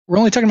We're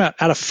only talking about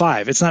out of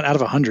 5. It's not out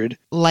of 100.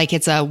 Like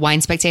it's a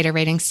Wine Spectator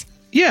ratings?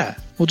 Yeah.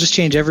 We'll just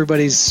change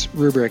everybody's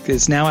rubric.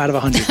 It's now out of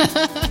 100.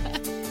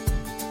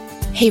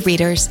 Hey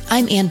readers,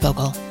 I'm Ann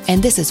Vogel,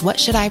 and this is What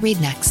Should I Read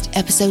Next,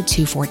 episode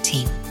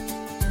 214.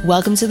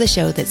 Welcome to the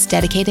show that's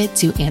dedicated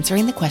to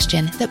answering the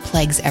question that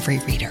plagues every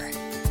reader.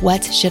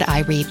 What should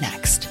I read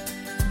next?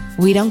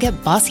 We don't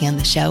get bossy on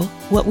the show.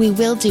 What we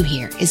will do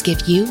here is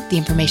give you the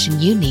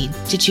information you need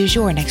to choose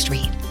your next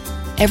read.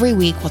 Every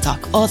week, we'll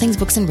talk all things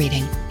books and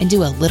reading and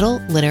do a little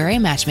literary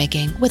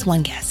matchmaking with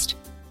one guest.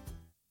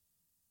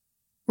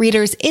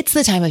 Readers, it's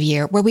the time of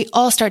year where we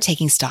all start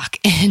taking stock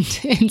and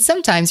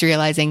sometimes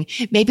realizing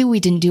maybe we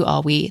didn't do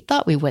all we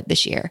thought we would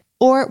this year,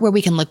 or where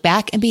we can look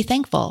back and be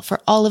thankful for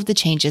all of the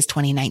changes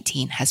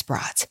 2019 has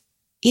brought.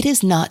 It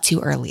is not too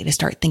early to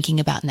start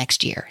thinking about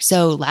next year.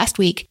 So last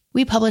week,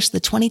 we published the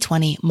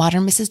 2020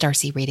 Modern Mrs.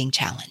 Darcy Reading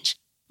Challenge.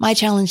 My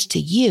challenge to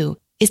you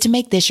is to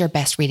make this your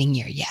best reading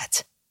year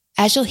yet.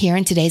 As you'll hear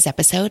in today's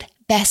episode,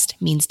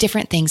 best means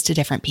different things to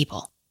different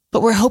people.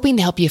 But we're hoping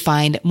to help you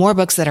find more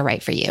books that are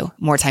right for you,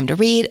 more time to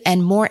read,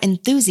 and more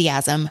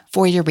enthusiasm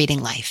for your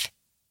reading life.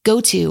 Go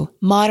to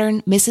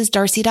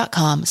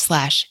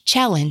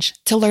modernmrsdarcy.com/challenge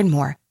to learn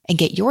more and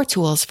get your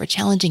tools for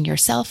challenging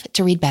yourself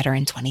to read better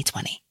in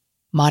 2020.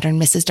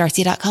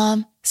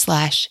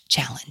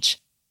 modernmrsdarcy.com/challenge.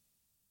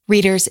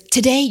 Readers,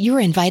 today you're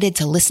invited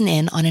to listen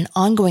in on an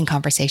ongoing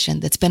conversation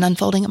that's been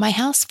unfolding at my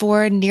house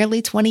for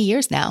nearly 20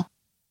 years now.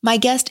 My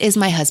guest is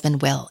my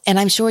husband, Will, and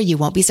I'm sure you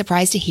won't be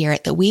surprised to hear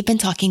that we've been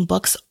talking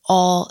books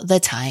all the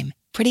time,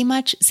 pretty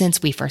much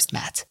since we first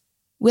met.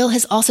 Will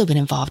has also been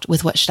involved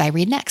with What Should I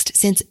Read Next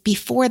since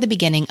before the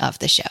beginning of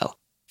the show.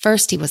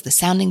 First, he was the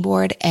sounding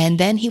board, and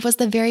then he was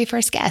the very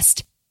first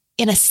guest.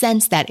 In a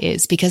sense, that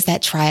is because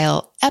that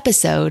trial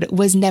episode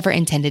was never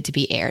intended to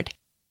be aired.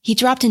 He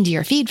dropped into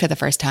your feed for the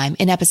first time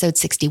in episode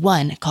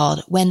 61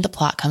 called When the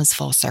Plot Comes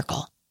Full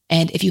Circle.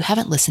 And if you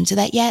haven't listened to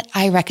that yet,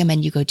 I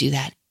recommend you go do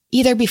that.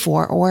 Either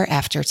before or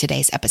after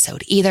today's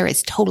episode. Either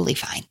is totally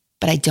fine,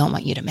 but I don't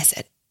want you to miss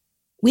it.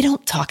 We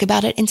don't talk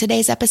about it in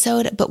today's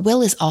episode, but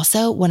Will is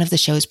also one of the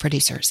show's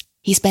producers.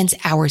 He spends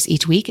hours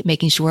each week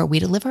making sure we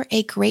deliver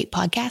a great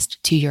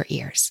podcast to your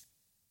ears.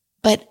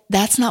 But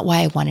that's not why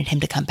I wanted him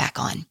to come back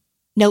on.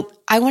 Nope,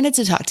 I wanted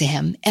to talk to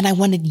him, and I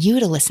wanted you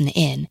to listen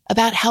in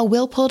about how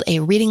Will pulled a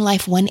Reading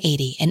Life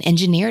 180 and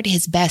engineered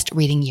his best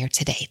reading year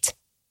to date.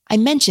 I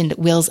mentioned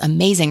Will's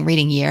amazing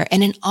reading year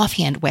in an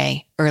offhand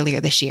way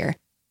earlier this year.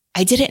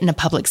 I did it in a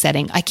public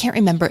setting. I can't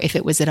remember if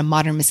it was at a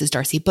Modern Mrs.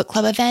 Darcy book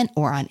club event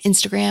or on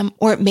Instagram,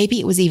 or maybe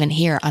it was even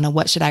here on a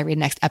What Should I Read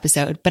Next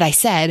episode. But I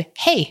said,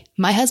 hey,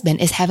 my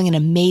husband is having an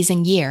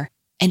amazing year.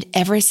 And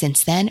ever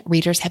since then,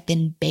 readers have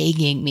been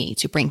begging me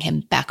to bring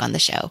him back on the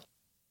show.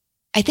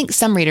 I think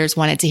some readers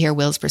wanted to hear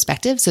Will's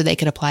perspective so they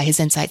could apply his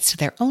insights to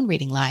their own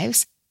reading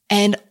lives.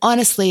 And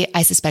honestly,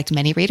 I suspect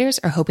many readers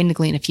are hoping to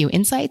glean a few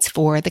insights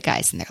for the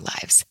guys in their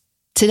lives.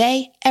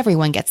 Today,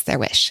 everyone gets their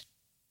wish.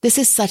 This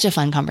is such a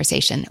fun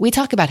conversation. We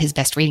talk about his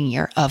best reading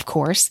year, of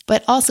course,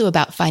 but also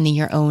about finding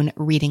your own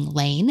reading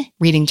lane,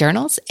 reading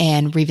journals,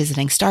 and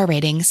revisiting star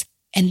ratings,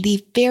 and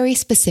the very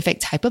specific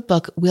type of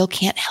book Will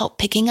can't help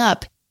picking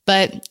up,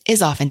 but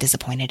is often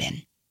disappointed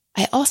in.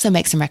 I also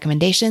make some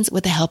recommendations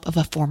with the help of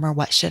a former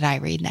What Should I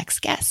Read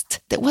Next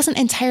guest that wasn't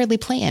entirely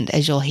planned,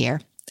 as you'll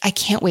hear. I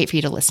can't wait for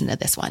you to listen to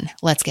this one.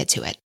 Let's get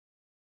to it.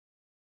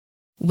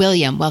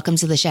 William, welcome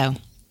to the show.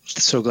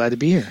 So glad to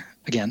be here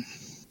again.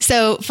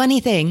 So, funny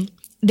thing,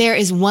 there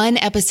is one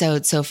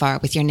episode so far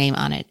with your name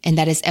on it, and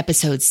that is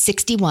episode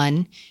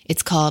 61.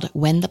 It's called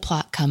When the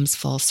Plot Comes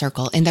Full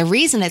Circle. And the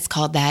reason it's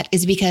called that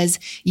is because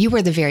you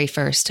were the very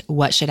first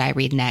What Should I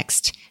Read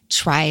Next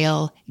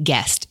trial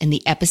guest in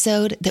the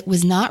episode that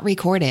was not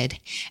recorded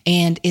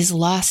and is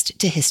lost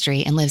to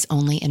history and lives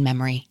only in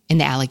memory in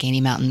the Allegheny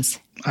Mountains.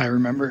 I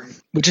remember,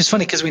 which is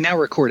funny because we now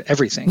record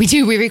everything. We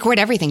do. We record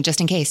everything just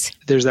in case.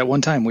 There's that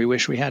one time we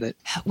wish we had it.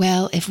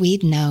 Well, if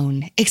we'd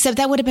known. Except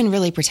that would have been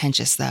really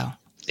pretentious, though.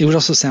 It would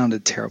also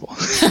sounded terrible.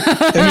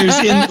 I mean, it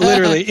was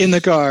literally in the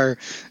car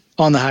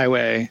on the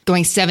highway.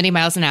 Going 70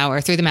 miles an hour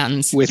through the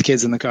mountains. With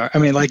kids in the car. I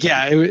mean,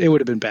 it would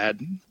have been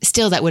bad.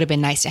 Still, that would have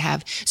been nice to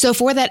have. So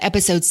for that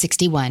episode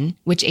 61,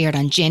 which aired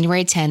on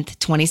January 10th,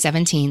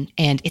 2017,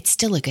 and it's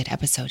still a good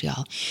episode,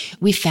 y'all,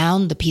 we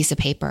found the piece of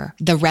paper,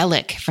 the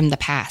relic from the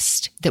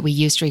past that we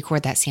used to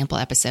record that sample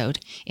episode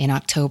in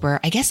October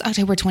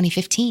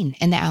 2015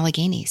 in the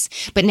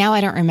Alleghenies. But now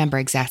I don't remember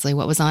exactly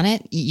what was on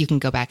it. You can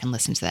go back and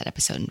listen to that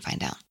episode and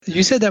find out.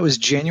 You said that was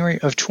January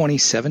of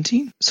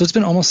 2017? So it's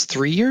been almost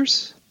 3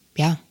 years?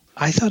 Yeah.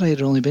 I thought it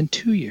had only been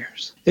 2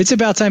 years. It's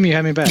about time you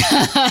had me back.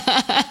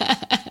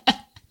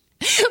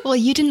 Well,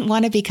 you didn't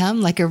want to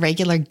become like a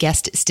regular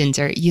guest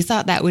stinter. You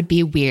thought that would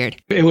be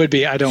weird. It would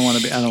be. I don't want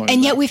to be.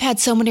 And yet we've had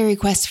so many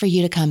requests for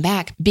you to come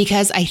back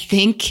because I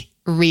think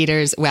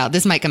readers, well,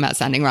 this might come out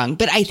sounding wrong,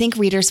 but I think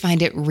readers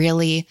find it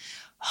really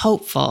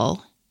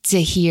hopeful to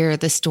hear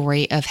the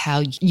story of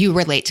how you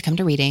relate to come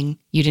to reading.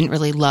 You didn't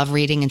really love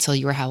reading until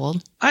you were how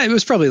old? It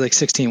was probably like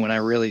 16 when I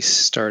really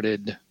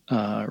started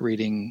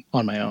reading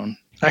on my own.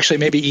 Actually,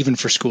 maybe even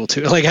for school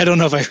too. Like, I don't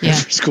know if I read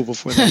for school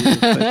before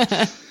that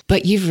either,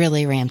 but you've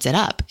really ramped it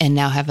up and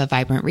now have a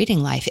vibrant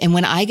reading life. And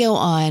when I go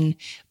on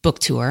book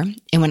tour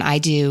and when I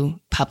do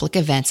public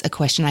events, a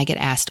question I get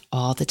asked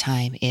all the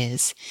time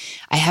is,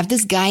 I have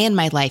this guy in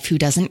my life who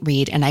doesn't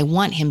read and I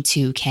want him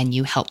to, can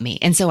you help me?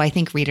 And so I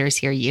think readers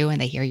hear you and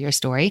they hear your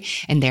story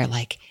and they're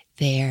like,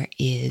 there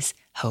is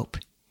hope.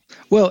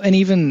 Well, and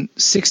even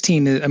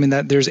 16, I mean,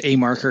 that there's a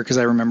marker because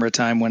I remember a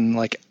time when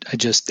like I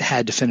just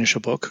had to finish a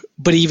book.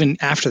 But even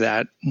after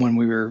that, when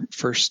we were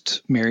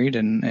first married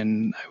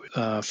and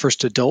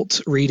first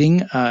adult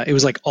reading, it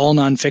was like all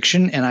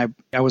nonfiction. And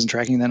I wasn't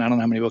tracking then. I don't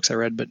know how many books I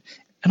read, but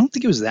I don't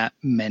think it was that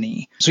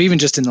many. So even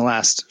just in the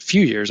last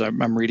few years,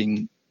 I'm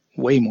reading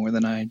way more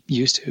than I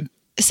used to.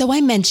 So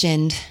I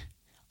mentioned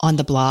on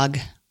the blog,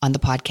 on the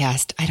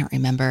podcast, I don't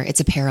remember, it's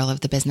a peril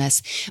of the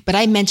business, but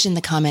I mentioned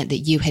the comment that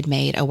you had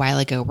made a while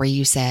ago where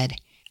you said,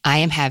 I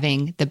am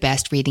having the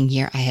best reading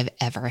year I have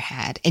ever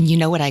had. And you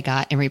know what I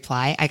got in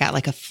reply? I got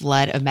like a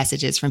flood of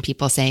messages from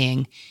people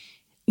saying,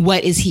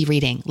 what is he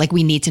reading? Like,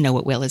 we need to know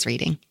what Will is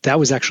reading. That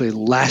was actually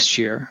last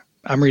year.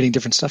 I'm reading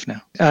different stuff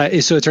now.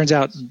 So it turns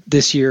out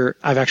this year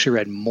I've actually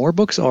read more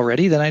books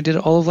already than I did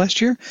all of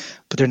last year,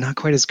 but they're not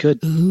quite as good.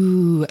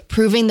 Ooh,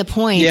 proving the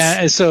point.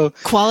 Yeah. So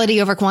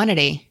quality over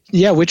quantity.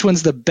 Yeah. Which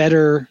one's the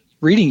better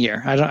reading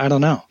year? I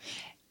don't know.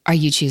 Are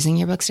you choosing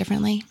your books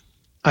differently?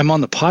 I'm on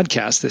the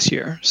podcast this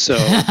year, so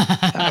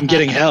I'm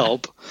getting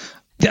help.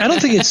 I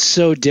don't think it's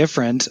so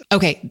different.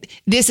 Okay.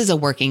 This is a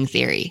working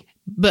theory,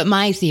 but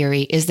my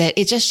theory is that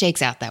it just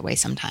shakes out that way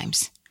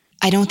sometimes.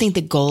 I don't think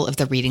the goal of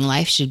the reading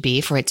life should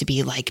be for it to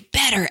be like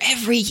better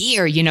every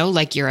year, you know,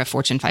 like you're a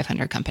Fortune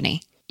 500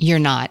 company. You're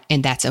not,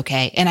 and that's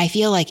okay. And I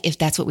feel like if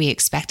that's what we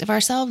expect of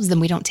ourselves, then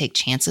we don't take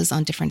chances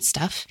on different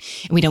stuff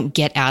and we don't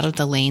get out of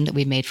the lane that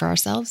we've made for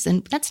ourselves.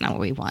 And that's not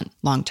what we want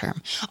long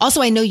term.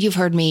 Also, I know you've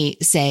heard me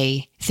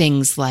say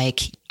things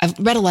like, I've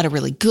read a lot of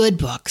really good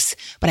books,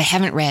 but I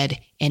haven't read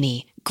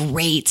any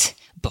great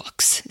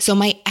books. So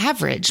my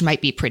average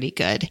might be pretty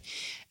good.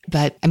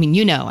 But I mean,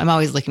 you know, I'm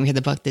always looking for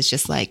the book that's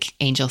just like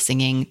angels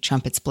singing,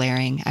 trumpets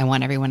blaring. I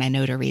want everyone I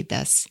know to read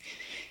this.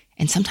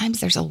 And sometimes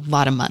there's a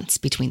lot of months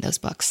between those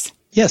books.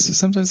 Yes,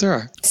 sometimes there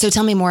are. So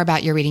tell me more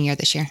about your reading year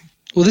this year.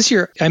 Well, this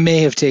year I may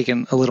have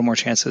taken a little more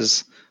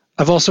chances.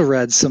 I've also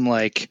read some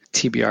like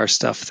TBR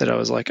stuff that I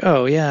was like,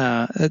 oh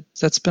yeah,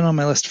 that's been on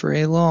my list for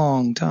a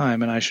long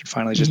time and I should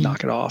finally just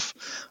knock it off,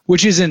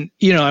 which isn't,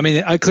 you know, I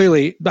mean,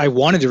 I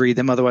wanted to read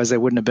them. Otherwise they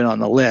wouldn't have been on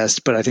the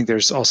list, but I think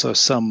there's also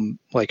some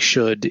like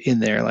should in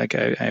there. Like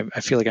I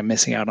feel like I'm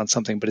missing out on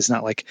something, but it's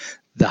not like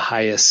the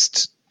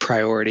highest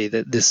priority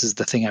that this is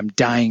the thing I'm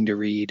dying to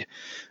read.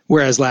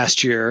 Whereas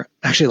last year,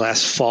 actually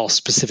last fall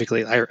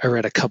specifically, I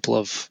read a couple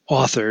of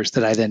authors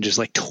that I then just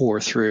like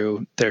tore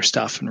through their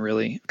stuff and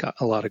really got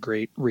a lot of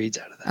great reads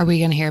out of that. Are we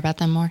going to hear about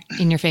them more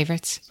in your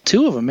favorites?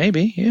 2 of them,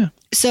 maybe. Yeah.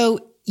 So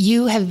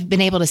you have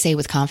been able to say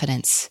with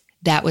confidence,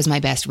 that was my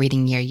best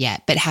reading year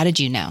yet. But how did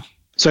you know?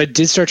 So I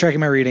did start tracking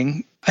my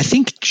reading, I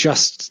think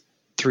just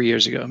 3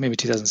 years ago, maybe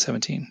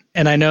 2017.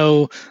 And I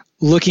know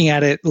looking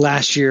at it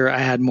last year, I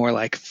had more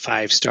like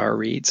 5-star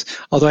reads.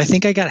 Although I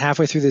think I got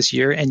halfway through this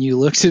year and you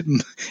looked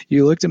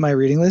at my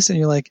reading list and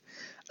you're like,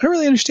 I don't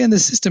really understand the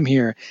system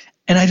here.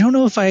 And I don't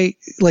know if I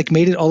like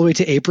made it all the way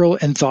to April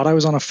and thought I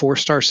was on a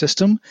 4-star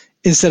system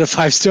instead of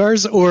 5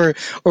 stars or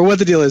what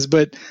the deal is.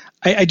 But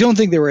I don't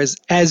think there were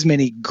as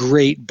many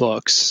great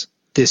books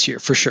this year,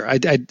 for sure. I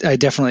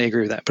definitely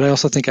agree with that. But I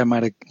also think I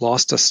might have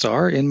lost a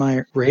star in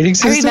my rating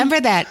system. I remember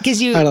that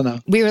because I don't know.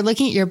 We were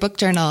looking at your book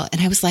journal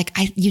and I was like,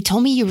 you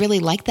told me you really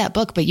liked that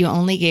book, but you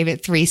only gave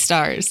it 3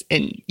 stars.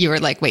 And you were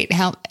like, wait,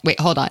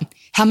 hold on.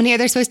 How many are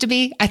there supposed to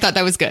be? I thought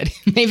that was good.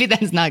 Maybe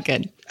that's not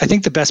good. I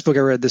think the best book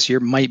I read this year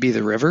might be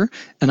The River,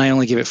 and I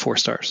only gave it 4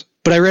 stars.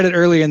 But I read it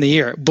earlier in the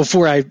year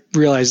before I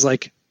realized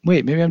like,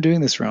 wait, maybe I'm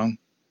doing this wrong.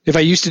 If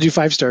I used to do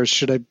 5 stars,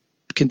 should I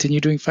continue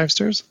doing 5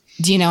 stars?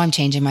 Do you know I'm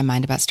changing my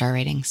mind about star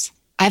ratings?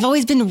 I've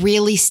always been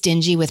really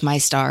stingy with my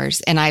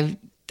stars, and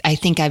I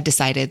think I've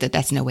decided that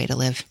that's no way to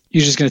live.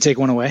 You're just going to take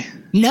one away?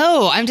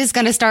 No, I'm just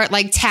going to start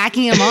like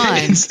tacking them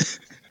on.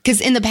 Because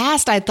in the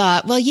past I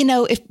thought, well, you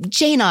know, if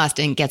Jane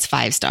Austen gets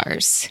 5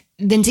 stars,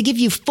 then to give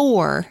you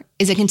 4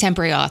 as a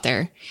contemporary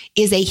author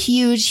is a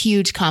huge,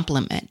 huge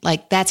compliment.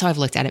 Like that's how I've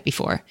looked at it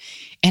before.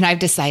 And I've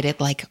decided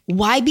like,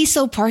 why be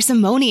so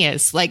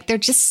parsimonious? Like they're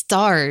just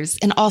stars.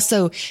 And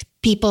also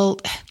people,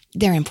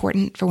 they're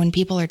important for when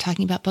people are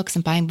talking about books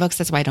and buying books.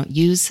 That's why I don't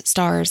use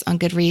stars on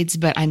Goodreads,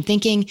 but I'm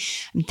thinking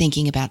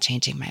about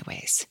changing my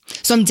ways.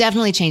 So I'm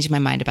definitely changing my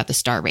mind about the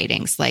star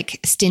ratings. Like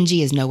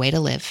stingy is no way to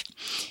live.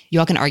 You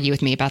all can argue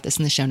with me about this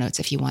in the show notes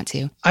if you want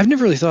to. I've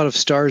never really thought of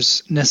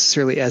stars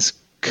necessarily as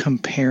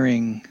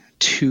comparing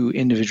to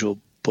individual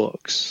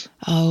books.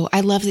 Oh,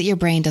 I love that your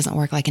brain doesn't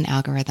work like an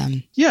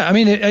algorithm. Yeah. I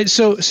mean,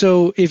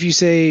 so if you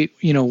say,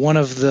 you know, one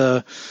of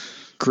the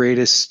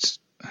greatest,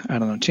 I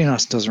don't know, Jane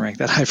Austen doesn't rank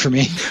that high for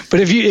me, but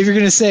if you're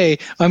going to say,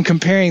 I'm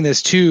comparing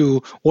this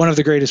to one of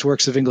the greatest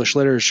works of English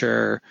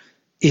literature,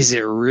 is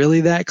it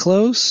really that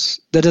close?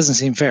 That doesn't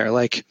seem fair.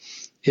 Like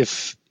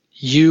if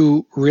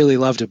you really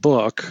loved a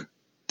book,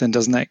 then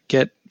doesn't that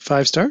get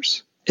 5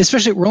 stars?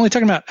 Especially, we're only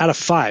talking about out of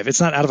 5.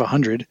 It's not out of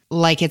 100.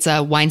 Like it's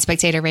a Wine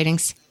Spectator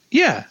ratings?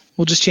 Yeah.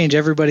 We'll just change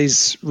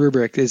everybody's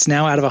rubric. It's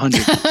now out of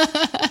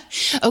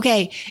 100.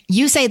 Okay.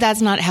 You say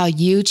that's not how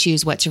you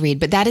choose what to read,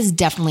 but that is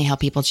definitely how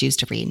people choose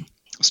to read.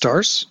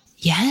 Stars?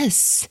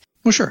 Yes.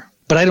 Well, sure.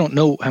 But I don't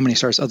know how many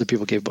stars other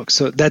people gave books.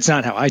 So that's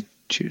not how I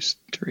choose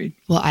to read.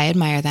 Well, I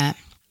admire that.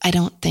 I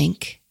don't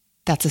think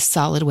that's a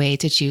solid way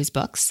to choose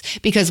books,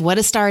 because what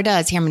a star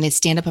does, here I'm going to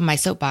stand up on my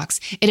soapbox,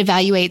 it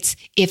evaluates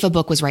if a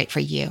book was right for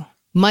you,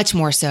 much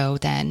more so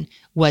than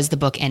was the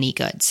book any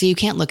good. So you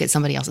can't look at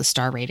somebody else's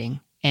star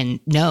rating and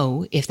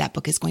know if that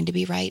book is going to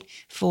be right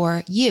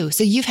for you.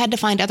 So you've had to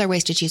find other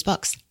ways to choose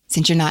books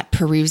since you're not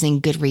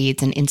perusing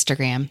Goodreads and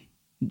Instagram,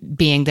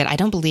 being that I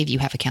don't believe you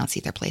have accounts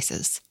either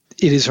places.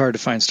 It is hard to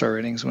find star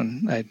ratings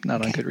when I'm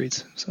not on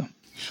Goodreads. So.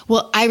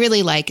 Well, I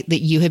really like that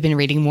you have been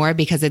reading more,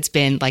 because it's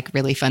been like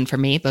really fun for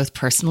me, both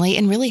personally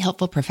and really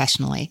helpful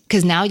professionally.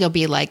 Because now you'll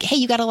be like, hey,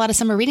 you got a lot of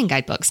summer reading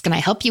guidebooks. Can I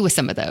help you with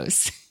some of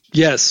those?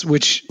 Yes,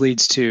 which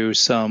leads to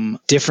some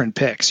different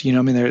picks. You know,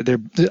 I mean,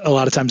 they're a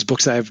lot of times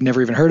books I've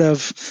never even heard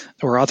of,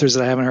 or authors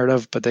that I haven't heard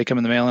of, but they come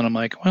in the mail and I'm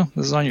like, well,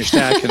 this is on your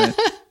stack. And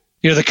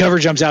the cover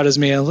jumps out as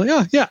me. I was like,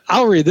 oh, yeah,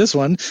 I'll read this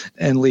one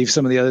and leave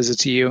some of the others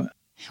to you.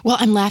 Well,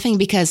 I'm laughing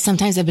because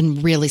sometimes I've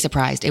been really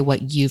surprised at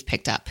what you've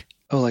picked up.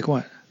 Oh, like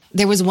what?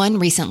 There was one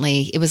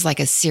recently. It was like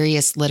a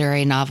serious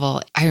literary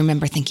novel. I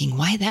remember thinking,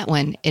 why that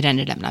one? It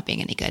ended up not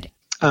being any good.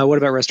 What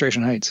about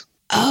Restoration Heights?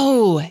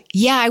 Oh,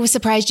 yeah. I was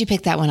surprised you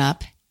picked that one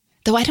up.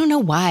 Though I don't know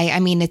why. I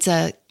mean, it's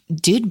a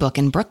dude book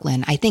in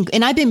Brooklyn, I think.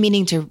 And I've been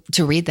meaning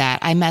to read that.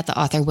 I met the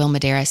author Will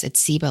Medeiros at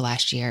SIBA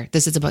last year.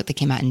 This is a book that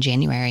came out in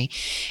January.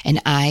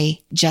 And I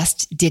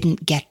just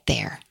didn't get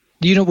there.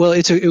 Well,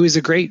 it was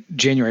a great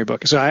January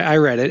book. So I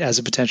read it as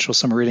a potential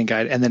summer reading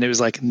guide. And then it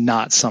was like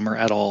not summer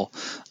at all.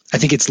 I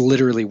think it's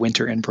literally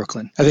winter in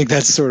Brooklyn. I think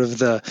that's sort of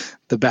the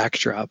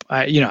backdrop.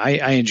 I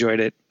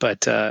enjoyed it,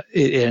 but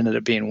it ended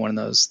up being one of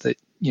those that,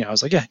 I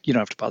was like, yeah, you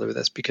don't have to bother with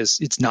this because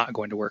it's not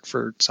going to work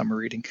for summer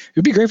reading. It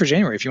would be great for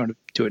January if you want to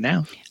do it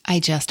now. I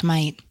just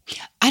might.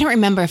 I don't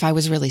remember if I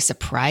was really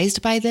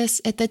surprised by this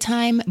at the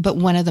time, but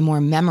one of the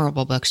more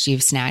memorable books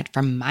you've snagged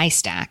from my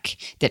stack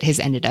that has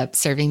ended up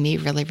serving me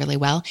really, really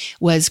well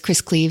was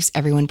Chris Cleave's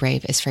Everyone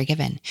Brave is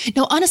Forgiven.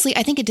 No, honestly,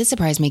 I think it did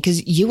surprise me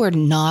because you are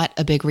not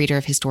a big reader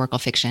of historical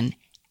fiction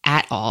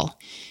at all.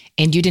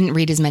 And you didn't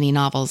read as many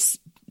novels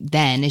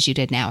then as you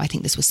did now. I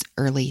think this was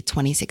early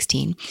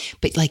 2016,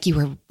 but like you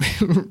were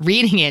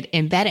reading it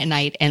in bed at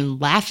night and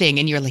laughing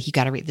and you're like, you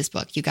got to read this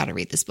book. You got to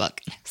read this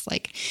book. And it's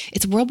like,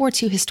 it's World War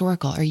II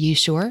historical. Are you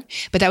sure?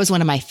 But that was one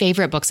of my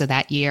favorite books of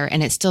that year.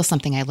 And it's still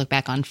something I look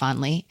back on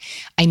fondly.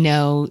 I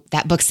know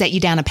that book set you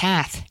down a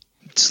path.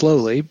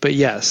 Slowly, but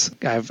yes,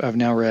 I've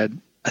now read,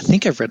 I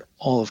think I've read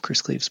all of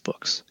Chris Cleave's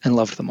books and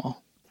loved them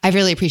all. I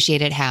really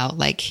appreciated how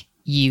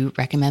you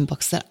recommend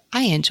books that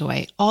I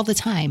enjoy all the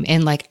time.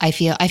 And I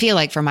feel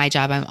like for my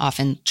job, I'm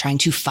often trying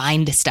to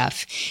find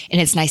stuff and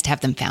it's nice to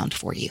have them found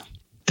for you.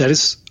 That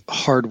is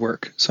hard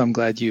work. So I'm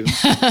glad you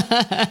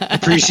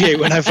appreciate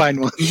when I find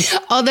one.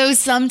 Although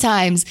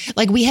sometimes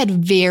we had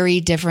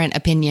very different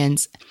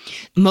opinions.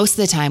 Most of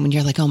the time when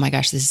you're like, oh my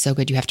gosh, this is so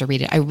good, you have to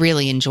read it. I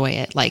really enjoy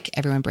it. Like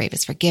Everyone Brave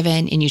is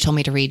Forgiven. And you told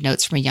me to read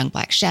Notes from a Young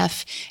Black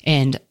Chef.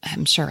 And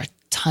I'm sure a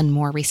ton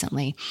more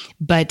recently.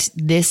 But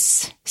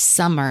this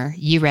summer,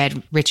 you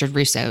read Richard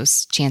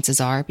Russo's Chances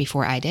Are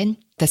before I did.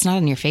 That's not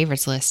on your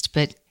favorites list,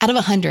 but out of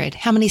 100,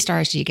 how many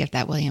stars do you give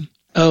that, William?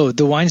 Oh,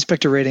 the Wine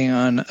Spectator rating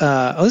on,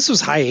 this was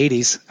high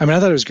 80s. I mean,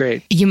 I thought it was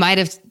great. You might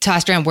have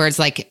tossed around words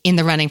like in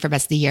the running for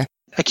best of the year.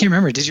 I can't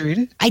remember. Did you read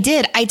it? I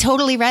did. I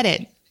totally read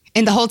it.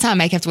 And the whole time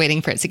I kept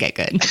waiting for it to get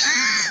good.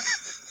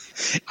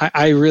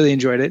 I really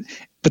enjoyed it,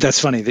 but that's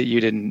funny that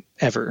you didn't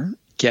ever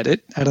get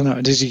it. I don't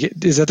know.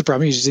 Is that the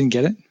problem? You just didn't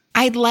get it?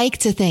 I'd like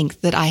to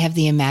think that I have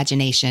the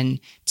imagination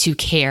to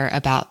care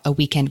about a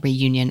weekend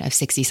reunion of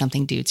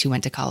 60-something dudes who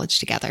went to college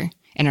together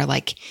and are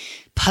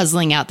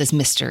puzzling out this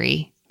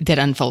mystery that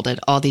unfolded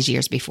all these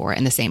years before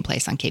in the same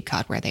place on Cape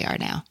Cod where they are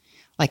now.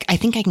 I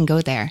think I can go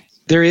there.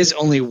 There is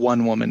only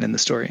one woman in the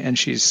story, and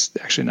she's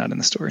actually not in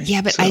the story.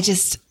 Yeah, but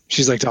so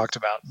she's talked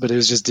about, but it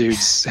was just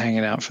dudes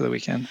hanging out for the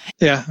weekend.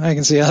 Yeah, I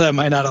can see how that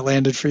might not have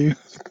landed for you.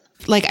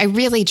 I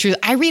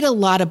read a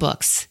lot of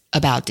books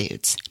about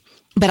dudes.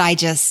 But I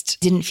just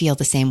didn't feel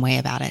the same way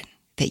about it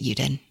that you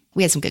did.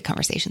 We had some good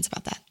conversations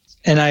about that.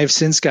 And I've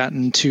since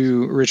gotten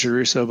 2 Richard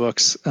Russo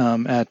books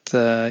at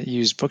the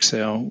used book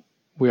sale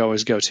we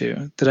always go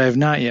to that I have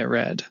not yet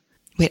read.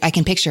 Wait, I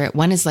can picture it.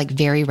 One is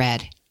very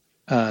red.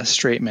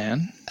 Straight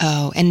Man.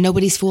 Oh, and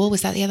Nobody's Fool.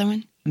 Was that the other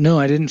one? No,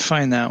 I didn't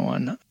find that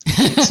one. I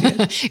can't see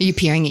it. Are you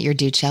peering at your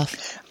dude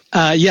shelf?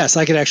 Yes,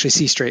 I could actually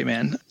see Straight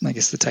Man. I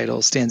guess the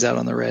title stands out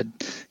on the red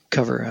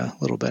cover a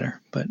little better,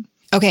 but...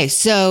 Okay,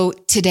 so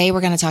today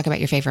we're going to talk about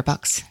your favorite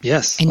books.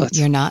 Yes. And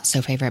your not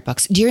so favorite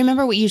books. Do you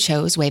remember what you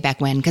chose way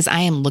back when? Because I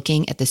am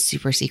looking at the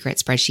super secret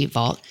spreadsheet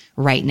vault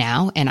right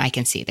now, and I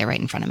can see they're right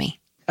in front of me.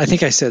 I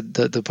think I said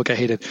the book I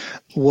hated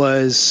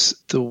was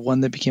the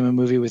one that became a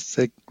movie with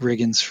the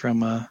Riggins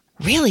from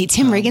Really?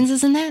 Tim Riggins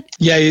is in that?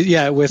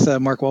 Yeah, with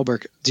Mark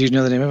Wahlberg. Do you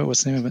know the name of it?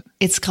 What's the name of it?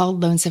 It's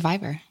called Lone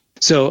Survivor.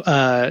 So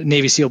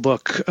Navy SEAL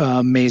book,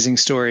 amazing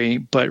story,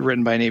 but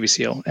written by a Navy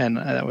SEAL. And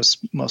that was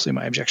mostly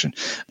my objection.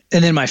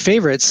 And then my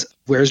favorites,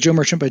 Where's Joe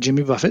Merchant by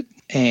Jimmy Buffett,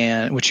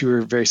 and which you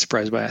were very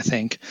surprised by, I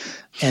think.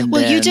 And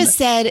well, you just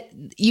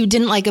said you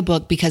didn't like a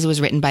book because it was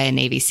written by a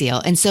Navy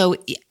SEAL. And so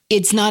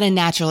it's not a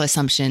natural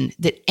assumption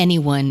that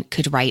anyone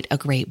could write a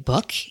great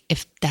book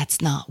if that's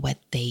not what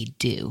they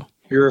do.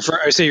 You're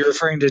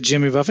referring to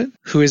Jimmy Buffett,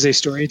 who is a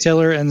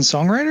storyteller and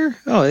songwriter?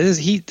 Oh, this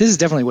is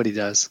definitely what he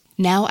does.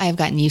 Now I've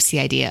gotten used to the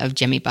idea of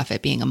Jimmy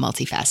Buffett being a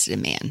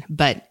multifaceted man,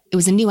 but it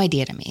was a new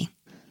idea to me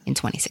in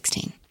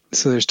 2016.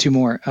 So there's two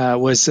more.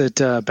 Was it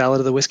Ballad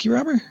of the Whiskey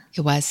Robber?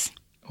 It was.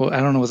 Well, I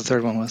don't know what the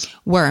third one was.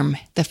 Worm,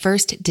 the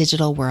First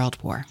Digital World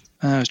War.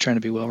 I was trying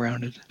to be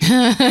well-rounded.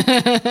 Yeah,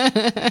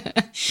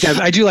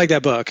 I do like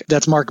that book.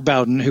 That's Mark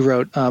Bowden, who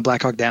wrote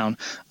Black Hawk Down,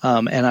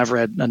 and I've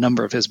read a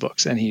number of his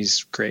books, and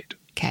he's great.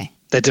 Okay.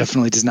 That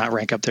definitely does not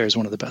rank up there as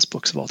one of the best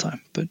books of all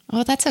time. But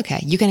well, that's okay.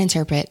 You can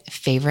interpret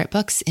favorite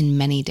books in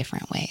many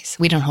different ways.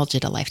 We don't hold you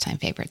to lifetime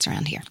favorites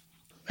around here.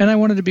 And I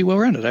wanted to be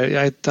well-rounded.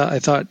 I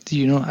thought,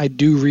 I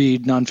do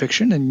read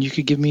nonfiction, and you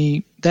could give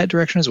me that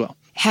direction as well.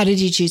 How did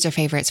you choose your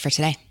favorites for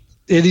today?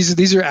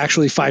 These are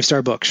actually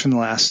 5-star books from the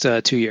last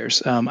 2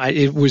 years.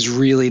 It was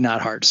really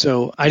not hard.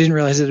 So I didn't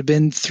realize it had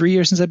been 3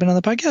 years since I've been on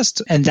the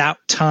podcast. And that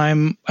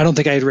time, I don't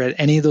think I had read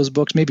any of those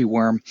books, maybe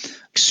Worm,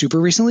 super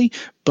recently.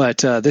 But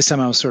this time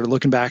I was sort of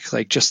looking back,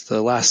 like just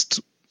the last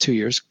 2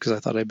 years, because I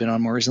thought I'd been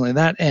on more recently than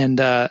that.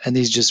 And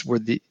these just were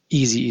the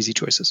easy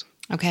choices.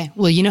 Okay.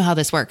 Well, you know how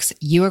this works.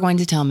 You are going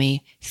to tell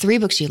me 3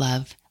 books you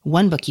love,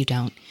 1 book you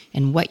don't,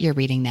 and what you're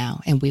reading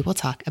now. And we will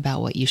talk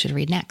about what you should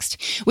read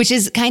next, which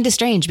is kind of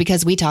strange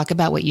because we talk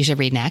about what you should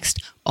read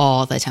next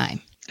all the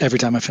time. Every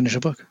time I finish a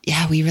book.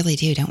 Yeah, we really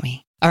do, don't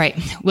we? All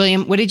right.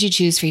 William, what did you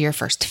choose for your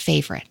first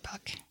favorite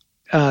book?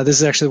 This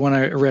is actually one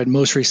I read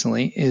most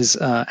recently, is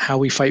How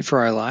We Fight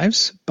for Our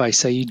Lives by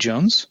Saeed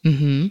Jones.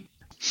 Mm-hmm.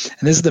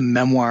 And this is the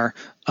memoir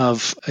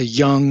of a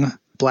young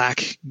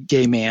Black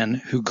gay man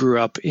who grew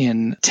up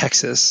in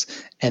Texas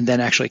and then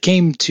actually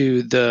came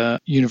to the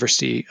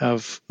University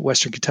of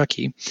Western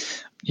Kentucky,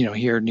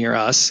 here near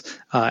us,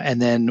 and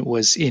then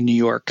was in New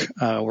York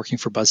working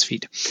for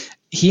BuzzFeed.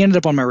 He ended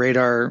up on my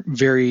radar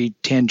very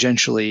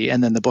tangentially,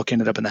 and then the book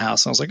ended up in the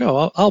house. And I was like,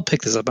 oh, I'll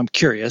pick this up. I'm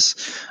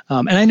curious.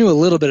 And I knew a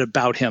little bit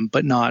about him,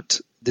 but not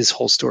this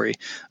whole story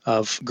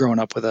of growing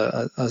up with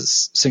a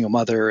single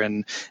mother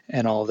and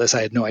all of this.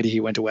 I had no idea he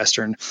went to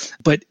Western,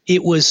 but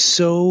it was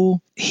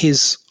so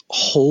his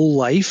whole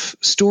life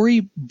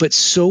story, but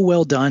so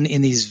well done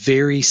in these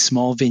very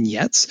small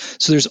vignettes.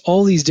 So there's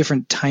all these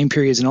different time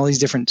periods and all these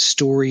different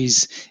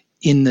stories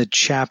in the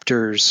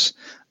chapters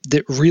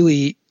that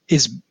really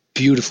is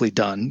beautifully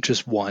done.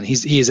 Just one.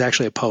 He is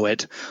actually a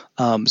poet.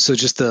 So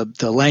just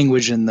the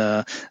language and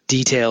the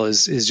detail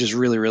is just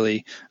really,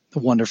 really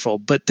wonderful.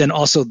 But then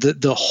also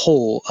the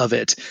whole of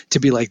it to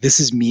be like,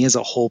 this is me as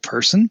a whole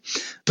person,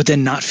 but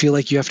then not feel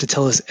like you have to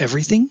tell us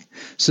everything.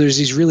 So there's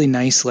these really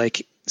nice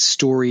like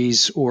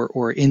stories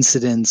or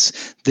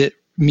incidents that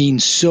mean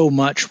so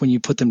much when you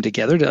put them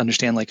together to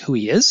understand like who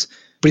he is,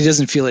 but he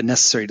doesn't feel it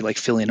necessary to like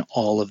fill in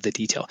all of the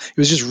detail. It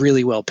was just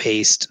really well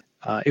paced.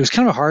 It was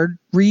kind of a hard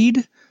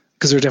read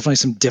because there were definitely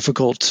some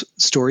difficult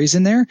stories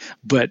in there,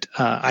 but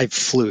I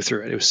flew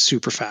through it. It was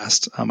super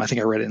fast. I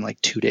think I read it in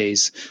like 2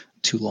 days,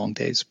 2 long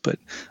days, but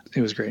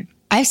it was great.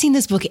 I've seen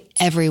this book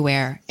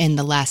everywhere in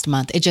the last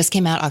month. It just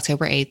came out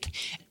October 8th,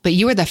 but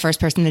you were the first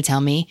person to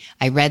tell me,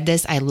 I read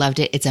this, I loved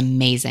it, it's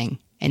amazing.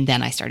 And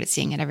then I started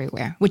seeing it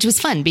everywhere, which was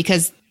fun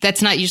because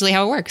that's not usually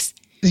how it works.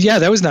 Yeah,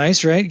 that was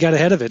nice, right? Got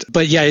ahead of it.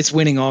 But yeah, it's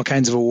winning all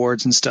kinds of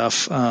awards and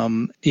stuff.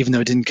 Even though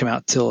it didn't come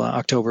out till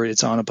October,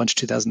 it's on a bunch of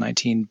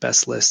 2019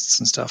 best lists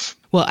and stuff.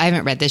 Well, I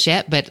haven't read this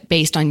yet, but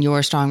based on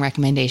your strong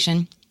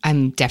recommendation,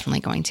 I'm definitely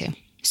going to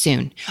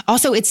soon.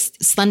 Also, it's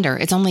slender.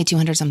 It's only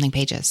 200 something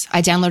pages.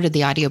 I downloaded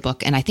the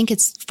audiobook and I think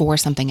it's 4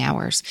 something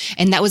hours.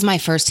 And that was my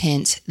first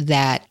hint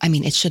that, I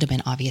mean, it should have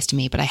been obvious to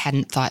me, but I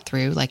hadn't thought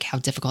through like how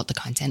difficult the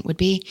content would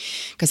be.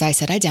 Because I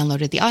said, I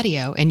downloaded the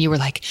audio and you were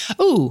like,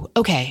 oh,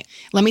 okay.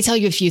 Let me tell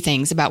you a few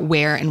things about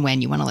where and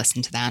when you want to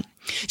listen to that.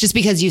 Just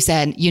because you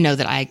said,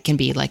 that I can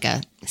be like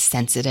a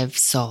sensitive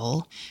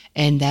soul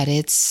and that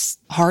it's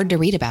hard to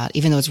read about,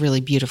 even though it's really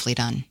beautifully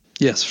done.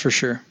 Yes, for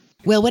sure.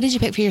 Will, what did you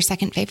pick for your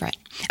second favorite?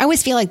 I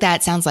always feel like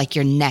that sounds like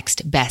your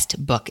next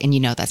best book, and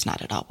that's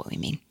not at all what we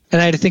mean.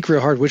 And I had to think real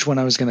hard which one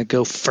I was going to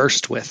go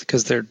first with,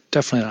 because they're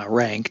definitely not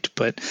ranked.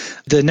 But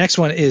the next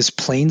one is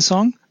Plain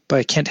Song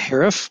by Kent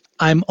Harif.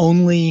 I'm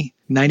only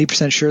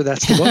 90% sure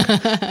that's the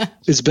book.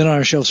 It's been on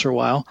our shelves for a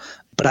while.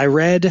 But I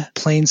read I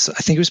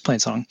think it was Plain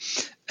Song,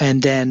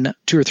 and then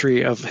 2 or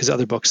 3 of his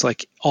other books,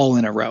 like all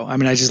in a row. I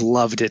mean, I just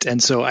loved it.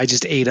 And so I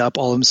just ate up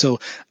all of them. So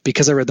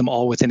because I read them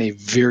all within a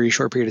very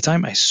short period of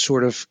time, I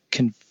sort of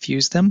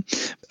confused them.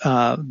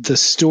 The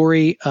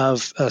story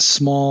of a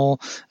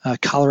small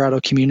Colorado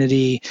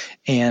community,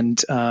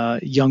 and a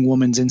young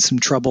woman's in some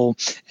trouble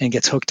and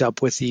gets hooked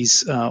up with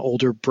these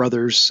older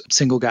brothers,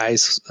 single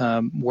guys,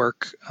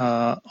 work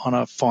on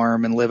a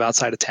farm and live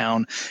outside of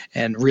town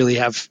and really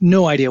have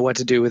no idea what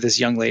to do with this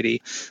young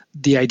lady.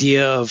 The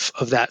idea of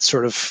that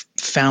sort of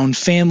found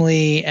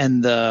family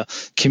and the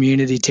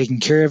community taking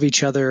care of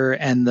each other,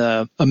 and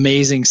the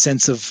amazing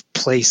sense of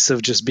place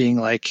of just being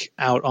like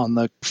out on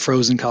the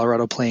frozen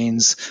Colorado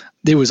plains.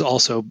 It was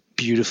also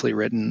beautifully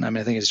written. I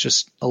mean, I think it's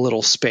just a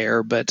little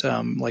spare, but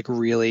like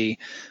really,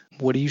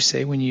 what do you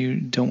say when you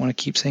don't want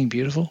to keep saying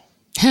beautiful?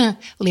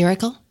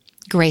 Lyrical,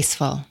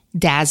 graceful,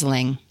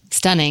 dazzling,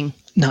 stunning.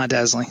 Not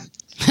dazzling.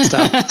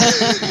 Stop.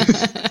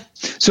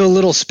 So a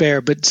little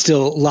spare, but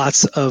still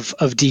lots of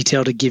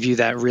detail to give you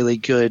that really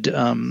good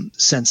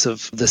sense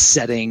of the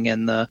setting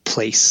and the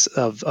place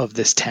of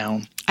this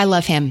town. I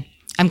love him.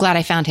 I'm glad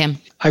I found him.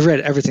 I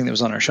read everything that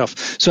was on our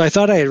shelf. So I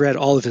thought I had read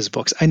all of his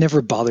books. I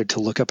never bothered to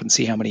look up and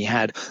see how many he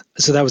had.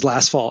 So that was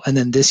last fall. And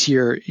then this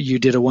year you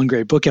did a One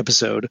Great Book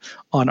episode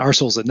on Our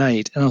Souls at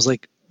Night. And I was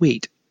like,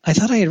 wait, I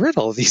thought I had read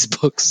all of these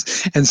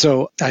books. And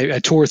so I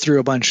tore through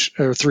a bunch,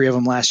 or 3 of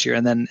them last year,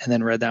 and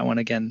then read that one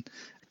again.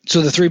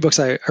 So the 3 books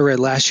I read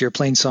last year,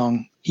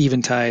 Plainsong,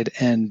 Eventide,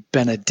 and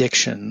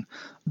Benediction,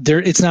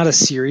 it's not a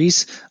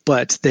series,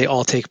 but they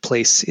all take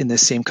place in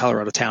this same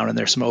Colorado town, and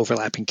there's some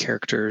overlapping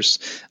characters.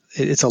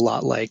 It's a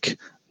lot like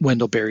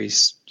Wendell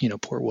Berry's,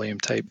 Port William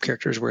type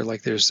characters, where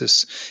like there's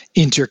this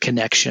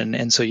interconnection.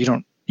 And so you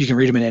can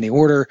read them in any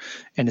order,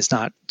 and it's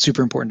not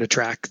super important to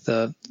track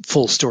the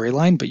full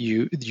storyline, but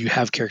you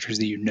have characters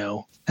that you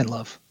know and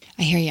love.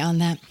 I hear you on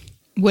that.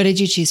 What did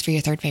you choose for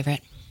your third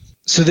favorite?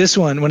 So this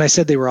one, when I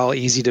said they were all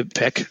easy to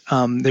pick,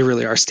 they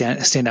really are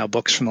standout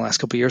books from the last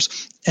couple of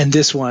years. And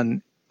this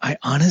one, I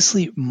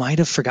honestly might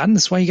have forgotten.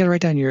 That's why you got to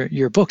write down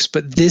your books.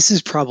 But this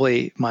is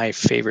probably my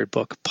favorite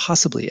book,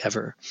 possibly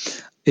ever.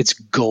 It's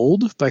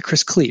Gold by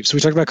Chris Cleave. So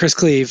we talked about Chris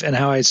Cleave and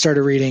how I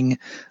started reading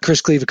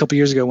Chris Cleave a couple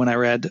years ago when I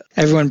read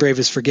Everyone Brave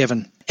is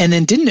Forgiven. And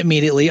then didn't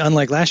immediately,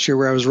 unlike last year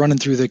where I was running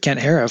through the Kent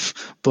Harif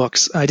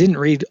books, I didn't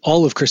read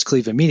all of Chris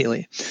Cleave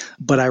immediately.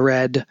 But I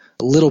read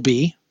Little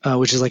Bee,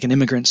 which is like an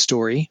immigrant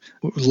story.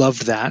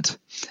 Loved that.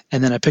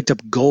 And then I picked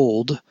up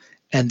Gold.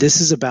 And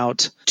this is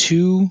about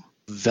 2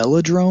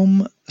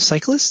 velodrome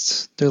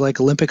cyclists. They're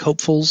like Olympic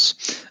hopefuls.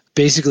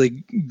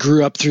 Basically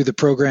grew up through the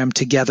program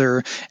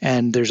together,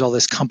 and there's all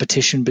this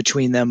competition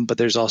between them, but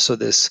there's also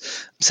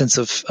this sense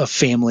of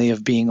family,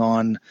 of being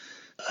on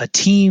a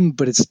team,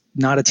 but it's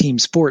not a team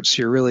sport.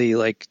 So you're really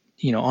like,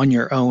 on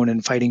your own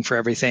and fighting for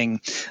everything.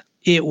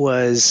 It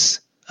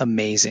was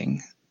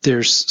amazing.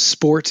 There's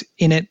sport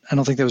in it. I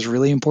don't think that was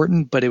really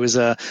important, but it was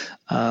like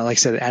I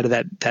said, it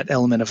added that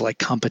element of like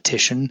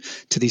competition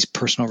to these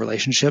personal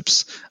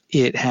relationships.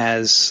 It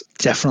has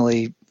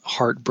definitely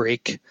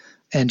heartbreak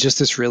and just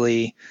this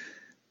really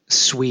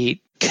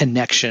sweet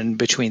connection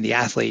between the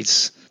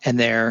athletes and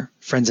their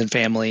friends and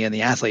family, and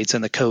the athletes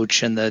and the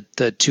coach and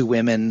the 2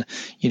 women,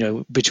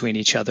 between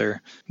each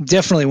other.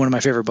 Definitely one of my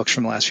favorite books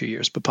from the last few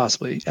years, but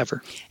possibly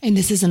ever. And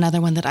this is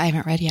another one that I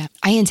haven't read yet.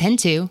 I intend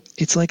to.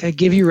 It's like I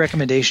give you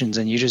recommendations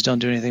and you just don't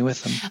do anything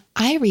with them.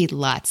 I read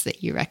lots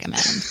that you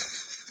recommend.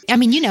 I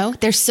mean,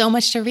 there's so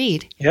much to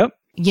read. Yep.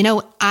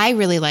 I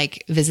really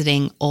like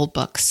visiting old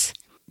books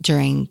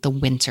during the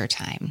winter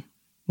time.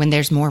 When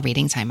there's more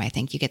reading time, I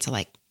think you get to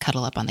like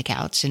cuddle up on the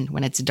couch, and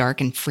when it's dark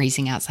and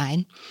freezing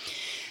outside.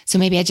 So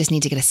maybe I just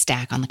need to get a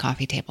stack on the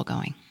coffee table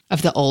going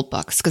of the old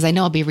books, because I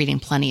know I'll be reading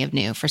plenty of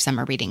new for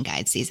summer reading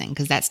guide season,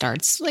 because that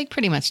starts like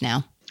pretty much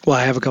now. Well,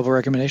 I have a couple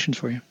recommendations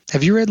for you.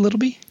 Have you read Little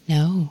Bee?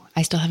 No,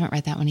 I still haven't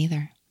read that one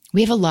either.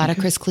 We have a lot of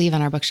Chris Cleave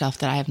on our bookshelf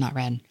that I have not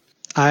read.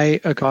 I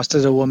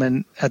accosted a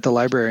woman at the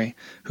library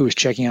who was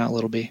checking out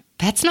Little Bee.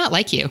 That's not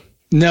like you.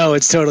 No,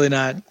 it's totally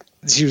not.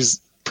 She was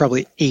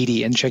probably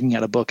 80 and checking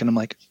out a book. And I'm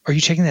like, are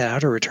you checking that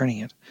out or returning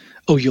it?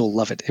 Oh, you'll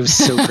love it. It was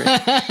so great.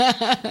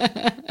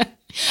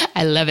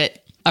 I love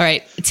it. All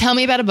right. Tell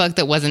me about a book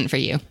that wasn't for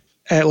you.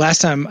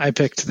 Last time I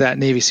picked that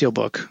Navy SEAL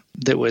book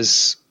that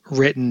was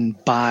written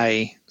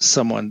by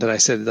someone that I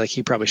said like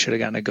he probably should have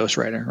gotten a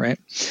ghostwriter, right?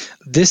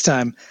 This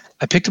time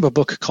I picked up a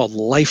book called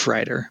Life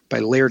Rider by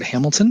Laird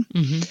Hamilton.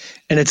 Mm-hmm.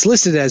 And it's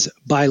listed as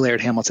by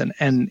Laird Hamilton.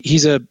 And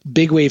he's a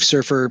big wave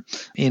surfer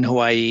in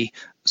Hawaii,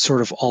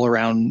 sort of all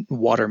around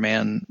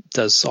waterman,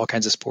 does all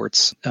kinds of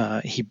sports.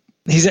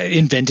 He's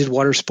invented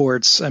water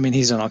sports. I mean,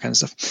 he's done all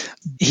kinds of stuff.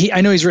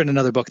 I know he's written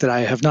another book that I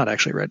have not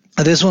actually read.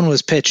 This one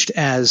was pitched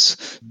as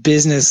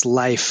business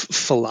life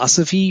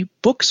philosophy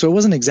book. So it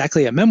wasn't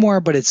exactly a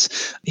memoir, but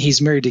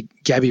he's married to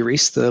Gabby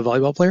Reese, the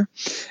volleyball player.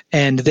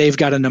 And they've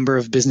got a number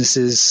of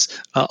businesses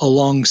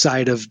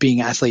alongside of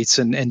being athletes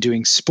and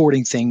doing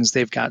sporting things.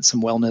 They've got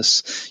some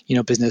wellness,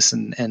 business,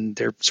 and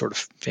they're sort of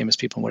famous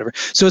people and whatever.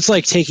 So it's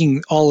like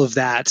taking all of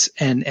that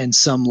and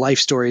some life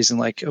stories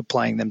and like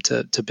applying them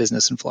to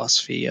business and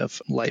philosophy of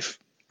life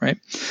right?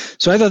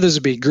 So I thought this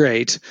would be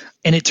great.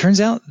 And it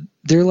turns out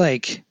they're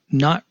like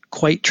not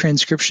quite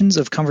transcriptions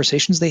of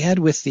conversations they had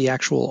with the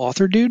actual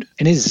author dude.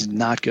 And it is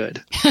not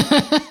good.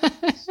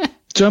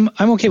 So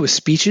I'm okay with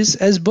speeches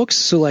as books.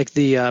 So like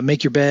the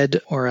Make Your Bed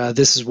or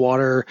This Is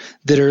Water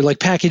that are like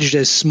packaged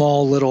as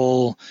small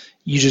little,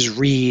 you just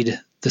read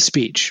the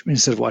speech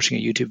instead of watching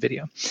a YouTube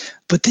video.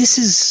 But this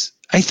is,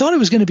 I thought it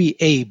was going to be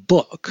a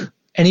book.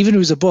 And even if it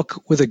was a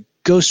book with a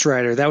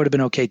ghostwriter, that would have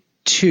been okay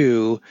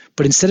too.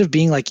 But instead of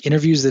being like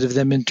interviews that have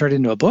then been turned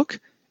into a book,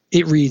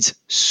 it reads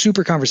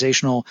super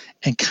conversational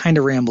and kind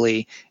of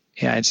rambly.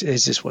 Yeah, it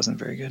just wasn't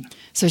very good.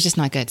 So it's just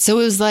not good. So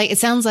it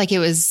sounds like it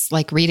was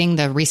like reading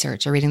the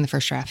research or reading the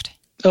first draft.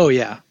 Oh,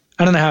 yeah.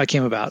 I don't know how it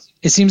came about.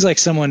 It seems like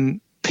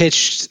someone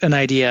pitched an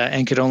idea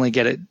and could only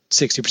get it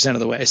 60% of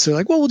the way. So they're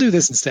like, well, we'll do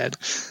this instead.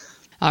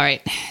 All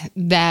right.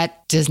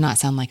 That does not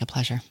sound like a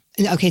pleasure.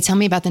 Okay, tell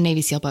me about the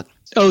Navy SEAL book.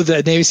 Oh,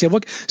 the Navy SEAL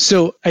book.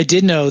 So I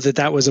did know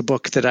that was a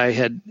book that I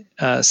had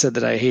said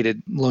that I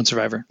hated, Lone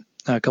Survivor,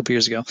 a couple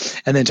years ago.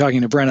 And then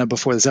talking to Brenna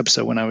before this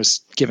episode when I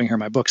was giving her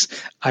my books,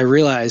 I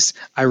realized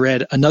I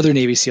read another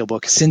Navy SEAL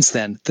book since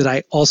then that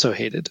I also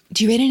hated.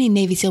 Do you read any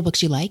Navy SEAL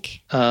books you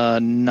like?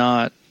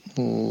 Not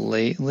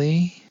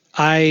lately.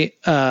 I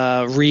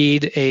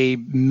read a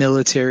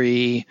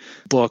military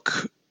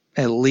book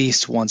at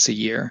least once a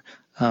year.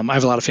 I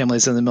have a lot of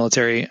families in the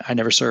military. I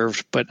never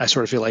served, but I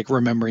sort of feel like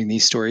remembering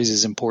these stories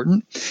is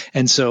important.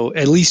 And so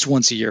at least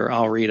once a year,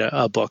 I'll read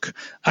a book.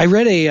 I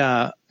read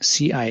a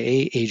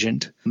CIA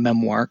agent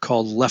memoir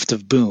called Left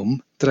of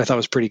Boom that I thought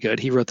was pretty good.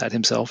 He wrote that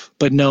himself.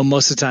 But no,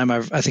 most of the time,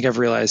 I think I've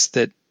realized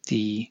that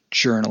the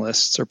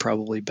journalists are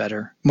probably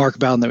better. Mark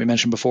Bowden that we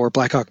mentioned before,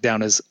 Black Hawk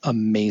Down is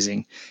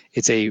amazing.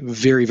 It's a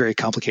very, very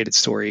complicated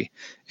story,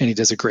 and he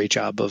does a great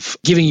job of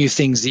giving you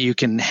things that you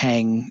can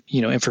hang,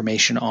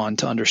 information on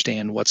to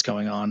understand what's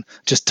going on.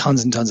 Just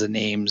tons and tons of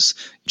names,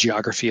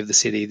 geography of the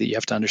city that you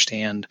have to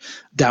understand.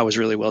 That was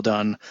really well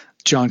done.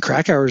 John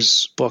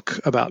Krakauer's book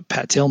about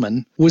Pat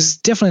Tillman was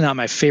definitely not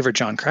my favorite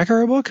John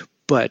Krakauer book,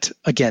 but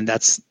again,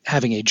 that's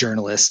having a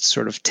journalist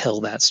sort of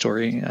tell that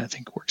story, I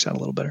think works out a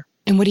little better.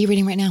 And what are you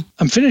reading right now?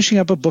 I'm finishing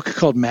up a book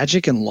called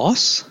Magic and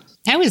Loss.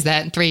 How is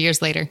that 3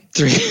 years later?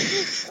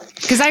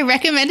 Because I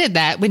recommended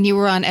that when you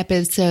were on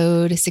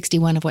episode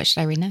 61 of What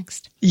Should I Read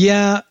Next?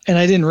 Yeah, and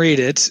I didn't read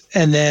it.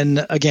 And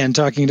then, again,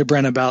 talking to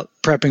Brenna about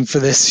prepping for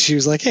this, she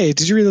was like, hey,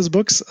 did you read those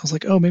books? I was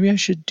like, oh, maybe I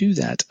should do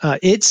that.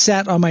 It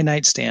sat on my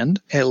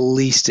nightstand at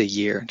least a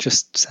year,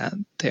 just sat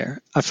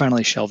there. I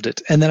finally shelved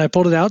it. And then I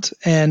pulled it out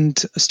and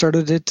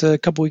started it a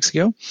couple weeks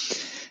ago.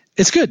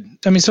 It's good.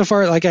 I mean, so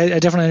far, like, I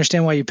definitely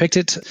understand why you picked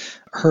it.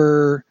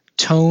 Her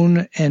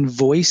tone and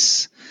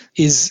voice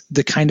is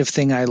the kind of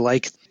thing I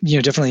like,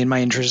 definitely in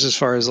my interest as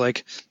far as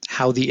like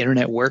how the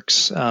internet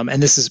works.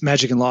 And this is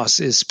Magic and Loss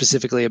is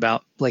specifically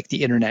about like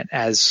the internet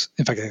as,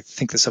 in fact, I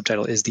think the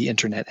subtitle is The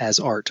Internet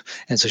as Art.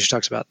 And so she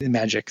talks about the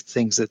magic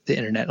things that the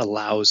internet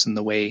allows and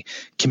the way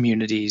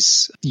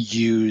communities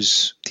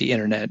use the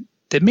internet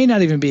that may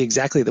not even be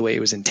exactly the way it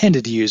was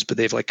intended to use, but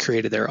they've like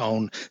created their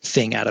own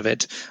thing out of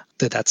it.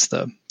 That's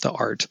the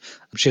art.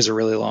 She has a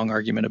really long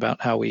argument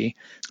about how we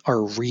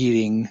are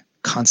reading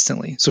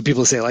constantly. So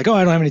people say like, oh,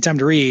 I don't have any time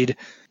to read.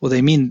 Well,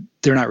 they mean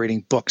they're not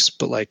reading books,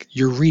 but like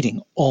you're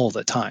reading all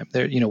the time.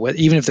 They're,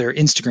 even if they're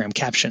Instagram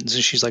captions,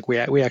 and she's like, we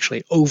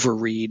actually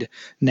overread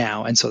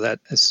now. And so that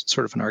is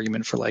sort of an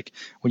argument for like,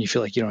 when you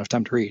feel like you don't have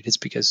time to read, it's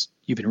because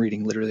you've been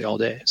reading literally all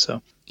day.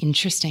 So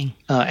interesting.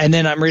 And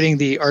then I'm reading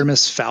the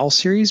Artemis Fowl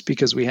series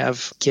because we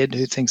have a kid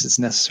who thinks it's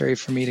necessary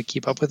for me to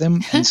keep up with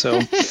him. And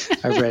so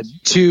I read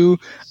 2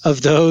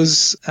 of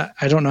those.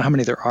 I don't know how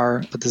many there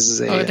are, but this is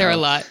there are a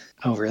lot.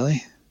 Oh,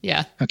 really?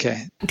 Yeah.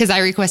 Okay. Because I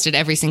requested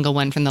every single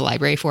one from the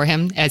library for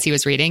him as he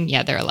was reading.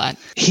 Yeah, there are a lot.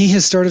 He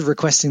has started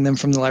requesting them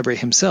from the library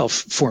himself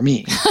for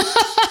me.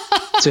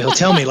 So he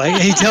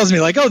tells me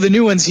like, oh, the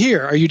new one's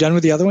here. Are you done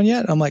with the other one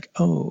yet? I'm like,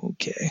 oh,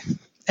 okay.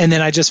 And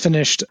then I just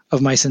finished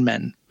Of Mice and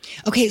Men.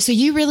 Okay, so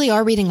you really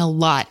are reading a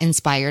lot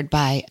inspired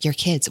by your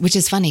kids, which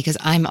is funny because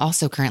I'm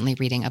also currently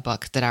reading a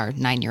book that our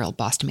 9-year-old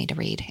bossed me to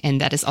read. And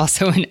that is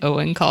also an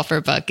Owen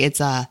Colfer book. It's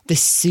The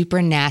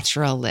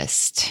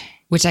Supernaturalist,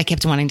 which I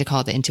kept wanting to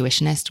call The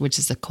Intuitionist, which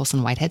is a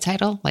Colson Whitehead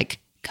title, like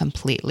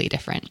completely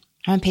different.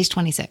 I'm on page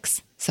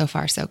 26. So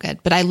far, so good.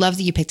 But I love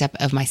that you picked up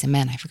Of Mice and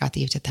Men. I forgot that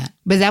you did that.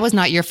 But that was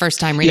not your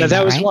first time reading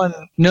that was right? one.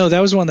 No, that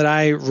was one that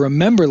I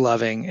remember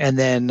loving. And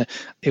then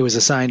it was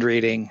assigned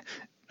reading.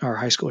 Our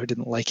high schooler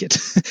didn't like it.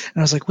 And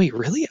I was like, wait,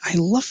 really? I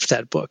loved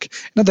that book.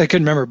 Not that I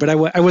couldn't remember, but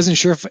I wasn't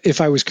sure if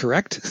I was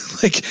correct.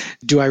 Like,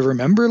 do I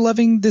remember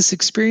loving this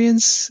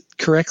experience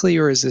correctly,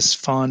 or is this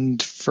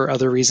fond for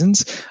other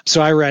reasons?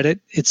 So I read it.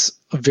 It's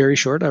very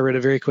short. I read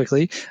it very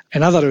quickly,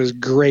 and I thought it was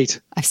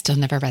great. I've still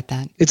never read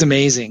that. It's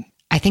amazing.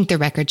 I think the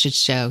record should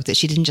show that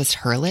she didn't just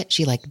hurl it.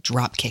 She like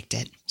drop kicked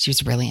it. She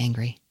was really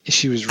angry.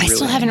 She was really I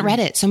still haven't read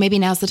it, so maybe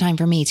now's the time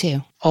for me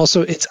too.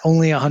 Also, it's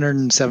only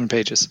 107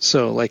 pages,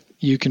 so like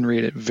you can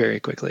read it very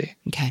quickly.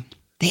 Okay.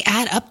 They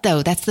add up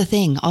though. That's the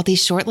thing. All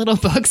these short little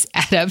books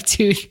add up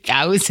to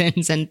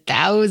thousands and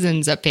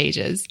thousands of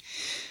pages.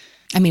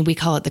 I mean, we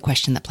call it the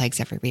question that plagues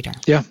every reader.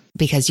 Yeah.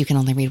 Because you can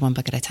only read one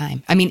book at a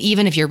time. I mean,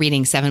 even if you're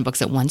reading 7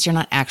 books at once, you're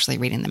not actually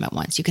reading them at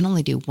once. You can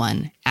only do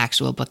one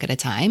actual book at a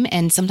time.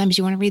 And sometimes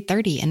you want to read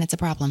 30 and it's a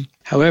problem.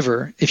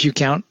 However, if you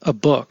count a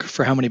book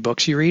for how many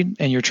books you read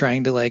and you're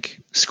trying to like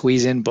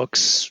squeeze in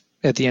books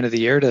at the end of the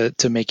year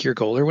to make your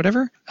goal or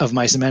whatever, Of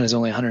Mice and Men is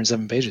only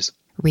 107 pages.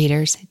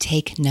 Readers,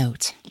 take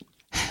note.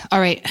 All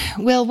right.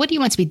 Will, what do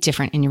you want to be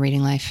different in your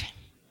reading life?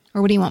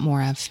 Or what do you want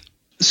more of?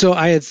 So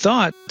I had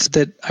thought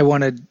that I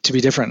wanted to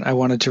be different. I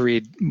wanted to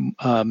read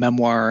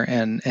memoir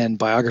and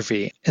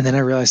biography. And then I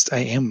realized I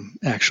am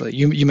actually.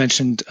 You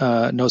mentioned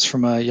Notes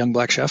from a Young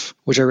Black Chef,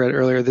 which I read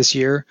earlier this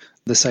year.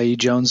 The Saeed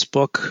Jones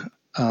book.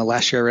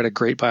 Last year I read a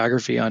great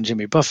biography on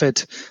Jimmy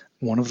Buffett.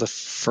 One of the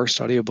first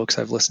audiobooks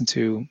I've listened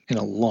to in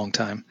a long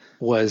time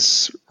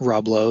was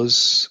Rob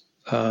Lowe's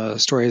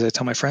Stories I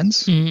Tell My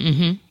Friends.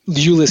 Mm-hmm.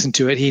 You listened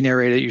to it. He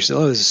narrated it. You said,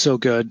 oh, this is so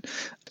good.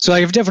 So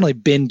I've definitely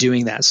been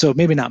doing that. So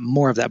maybe not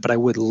more of that, but I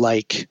would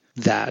like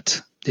that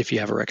if you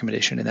have a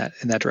recommendation in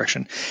that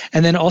direction.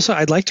 And then also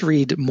I'd like to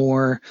read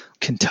more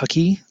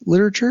Kentucky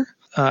literature.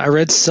 I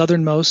read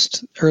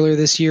Southernmost earlier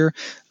this year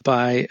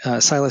by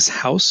Silas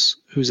House,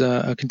 who's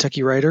a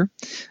Kentucky writer.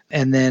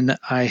 And then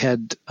I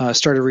had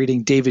started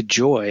reading David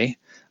Joy,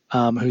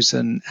 who's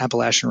an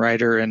Appalachian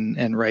writer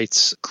and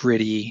writes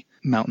gritty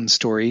mountain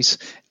stories,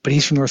 but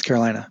he's from North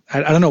Carolina. I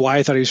don't know why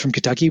I thought he was from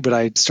Kentucky, but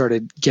I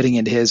started getting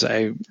into his.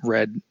 I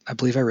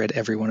believe I read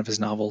every one of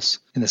his novels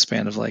in the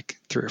span of like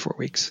 3 or 4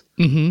 weeks.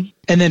 Mm-hmm.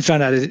 And then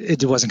found out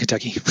it wasn't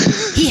Kentucky.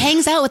 He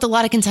hangs out with a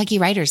lot of Kentucky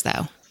writers,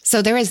 though.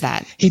 So there is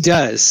that. He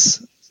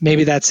does.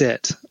 Maybe that's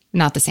it.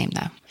 Not the same,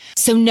 though.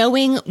 So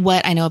knowing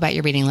what I know about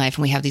your reading life,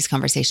 and we have these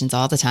conversations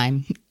all the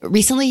time,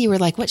 recently you were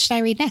like, what should I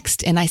read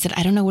next? And I said,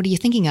 I don't know. What are you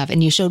thinking of?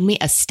 And you showed me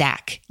a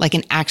stack, like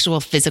an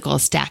actual physical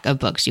stack of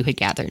books you had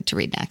gathered to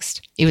read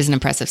next. It was an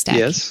impressive stack.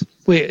 Yes.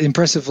 Wait,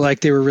 impressive like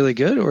they were really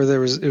good or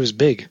it was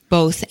big?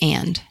 Both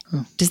and.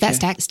 Oh, Does that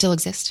stack still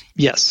exist?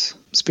 Yes.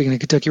 Speaking of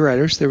Kentucky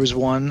writers, there was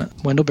one,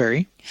 Wendell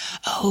Berry.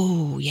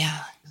 Oh,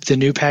 yeah. The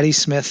new Patti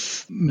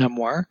Smith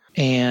memoir.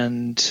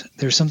 And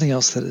there's something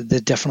else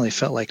that definitely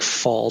felt like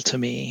fall to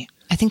me.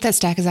 I think that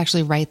stack is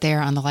actually right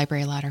there on the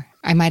library ladder.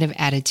 I might have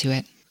added to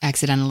it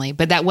accidentally,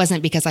 but that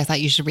wasn't because I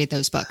thought you should read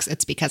those books.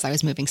 It's because I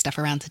was moving stuff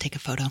around to take a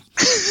photo.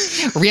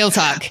 Real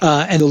talk.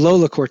 And the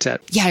Lola Quartet.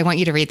 Yeah, I want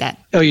you to read that.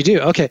 Oh, you do?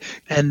 Okay.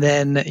 And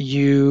then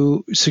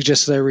you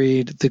suggested I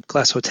read The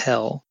Glass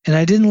Hotel. And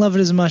I didn't love it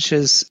as much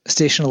as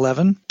Station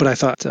 11, but I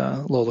thought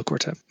Lola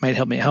Quartet might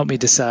help me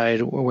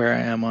decide where I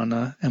am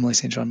on Emily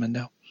St. John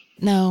Mandel.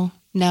 No,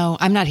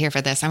 I'm not here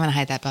for this. I'm going to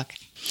hide that book.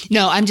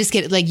 No, I'm just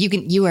kidding. Like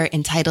you are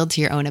entitled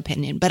to your own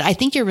opinion, but I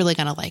think you're really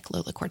going to like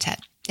Lola Quartet.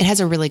 It has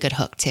a really good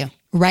hook too,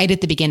 right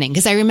at the beginning.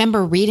 Because I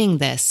remember reading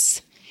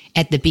this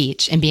at the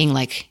beach and being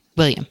like,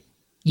 William,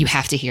 you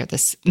have to hear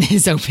this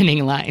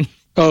opening line.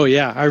 Oh,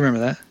 yeah. I remember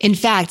that. In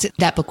fact,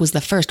 that book was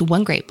the first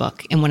One Great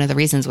Book. And one of the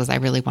reasons was I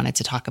really wanted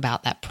to talk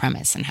about that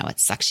premise and how it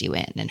sucks you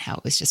in and how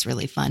it was just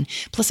really fun.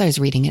 Plus, I was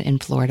reading it in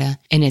Florida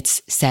and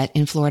it's set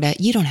in Florida.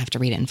 You don't have to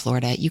read it in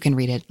Florida. You can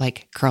read it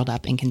like curled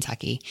up in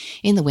Kentucky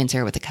in the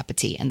winter with a cup of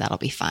tea and that'll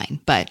be fine.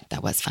 But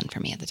that was fun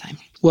for me at the time.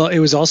 Well, it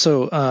was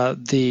also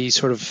the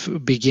sort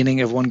of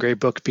beginning of One Great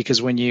Book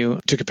because when you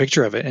took a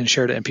picture of it and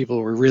shared it and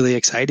people were really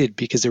excited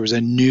because there was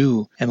a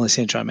new Emily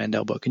St. John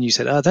Mandel book and you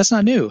said, that's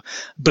not new.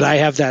 But I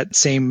have that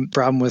same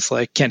problem with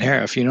like Kent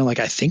Harif, like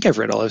I think I've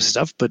read all of his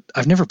stuff, but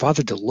I've never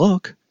bothered to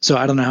look. So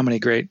I don't know how many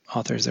great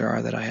authors there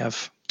are that I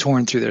have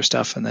torn through their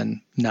stuff and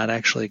then not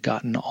actually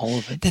gotten all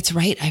of it. That's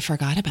right. I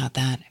forgot about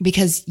that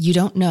because you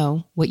don't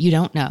know what you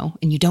don't know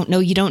and you don't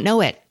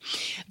know it.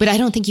 But I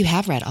don't think you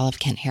have read all of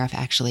Kent Harif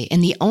actually.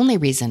 And the only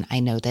reason I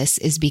know this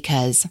is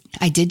because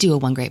I did do a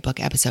One Great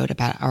Book episode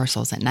about Our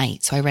Souls at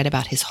Night. So I read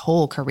about his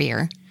whole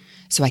career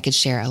so I could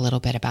share a little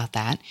bit about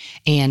that.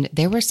 And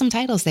there were some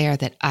titles there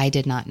that I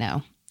did not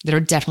know that are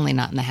definitely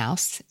not in the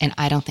house and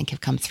I don't think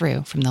have come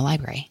through from the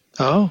library.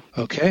 Oh,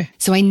 okay.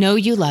 So I know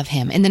you love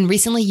him. And then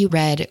recently you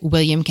read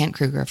William Kent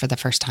Kruger for the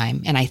first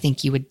time. And I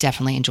think you would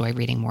definitely enjoy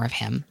reading more of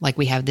him. Like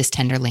we have This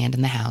Tender Land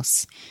in the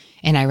House.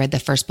 And I read the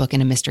first book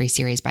in a mystery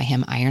series by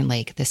him, Iron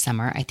Lake, this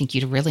summer. I think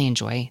you'd really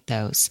enjoy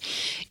those.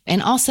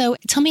 And also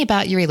tell me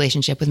about your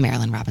relationship with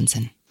Marilynne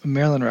Robinson.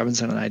 Marilynne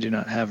Robinson and I do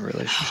not have a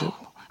relationship.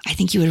 I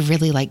think you would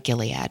really like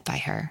Gilead by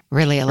her.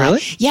 Really a lot.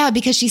 Really? Yeah,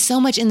 because she's so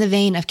much in the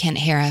vein of Kent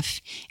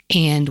Harif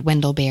and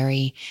Wendell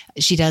Berry.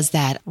 She does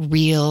that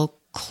real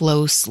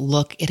close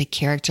look at a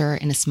character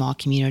in a small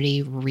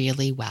community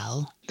really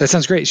well. That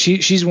sounds great.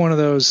 She's one of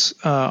those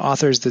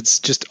authors that's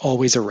just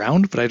always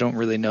around, but I don't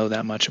really know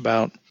that much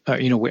about.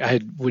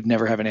 I would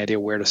never have any idea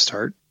where to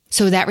start.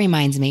 So that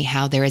reminds me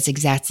how there is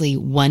exactly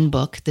one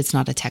book that's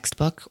not a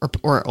textbook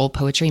or old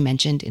poetry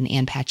mentioned in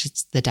Anne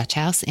Patchett's The Dutch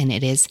House, and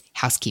it is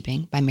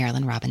Housekeeping by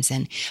Marilynne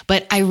Robinson.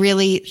 But I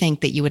really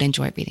think that you would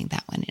enjoy reading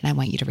that one, and I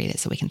want you to read it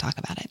so we can talk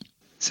about it.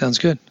 Sounds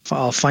good.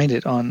 I'll find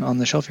it on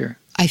the shelf here.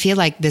 I feel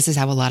like this is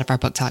how a lot of our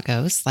book talk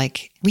goes.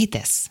 Like, read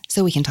this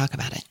so we can talk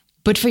about it.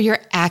 But for your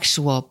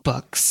actual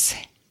books,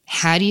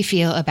 How do you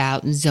feel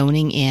about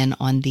zoning in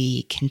on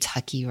the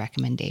Kentucky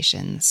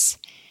recommendations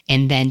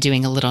and then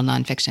doing a little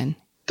nonfiction?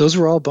 Those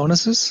were all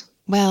bonuses?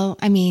 Well,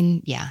 I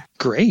mean, yeah.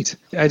 Great.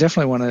 I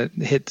definitely want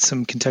to hit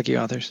some Kentucky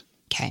authors.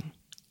 Okay.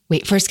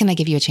 Wait, first, can I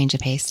give you a change of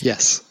pace?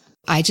 Yes.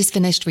 I just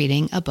finished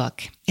reading a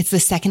book. It's the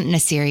second in a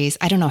series.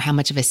 I don't know how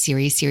much of a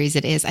series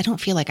it is. I don't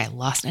feel like I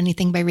lost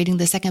anything by reading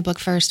the second book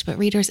first, but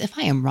readers, if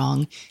I am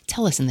wrong,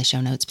 tell us in the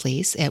show notes,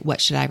 please, at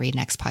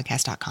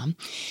whatshouldireadnextpodcast.com.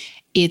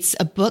 It's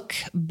a book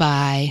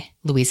by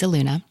Louisa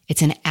Luna.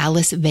 It's an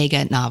Alice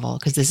Vega novel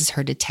because this is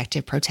her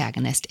detective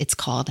protagonist. It's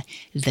called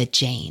The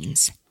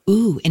Janes.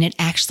 Ooh, and it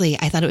actually,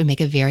 I thought it would make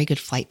a very good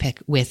flight pick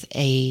with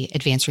a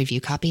advanced review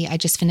copy I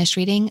just finished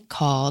reading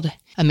called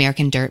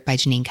American Dirt by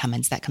Janine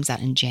Cummins. That comes out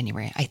in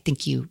January. I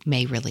think you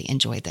may really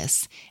enjoy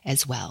this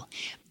as well.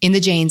 In The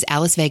Janes,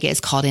 Alice Vega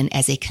is called in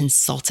as a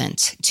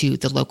consultant to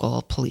the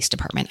local police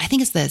department. I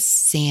think it's the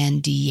San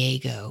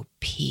Diego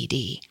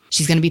PD.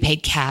 She's going to be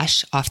paid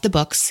cash off the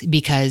books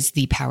because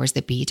the powers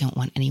that be don't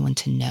want anyone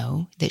to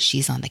know that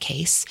she's on the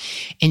case.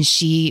 And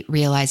she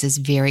realizes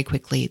very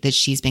quickly that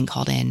she's been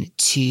called in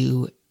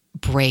to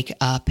break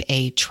up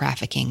a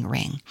trafficking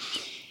ring.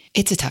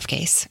 It's a tough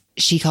case.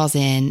 She calls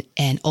in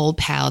an old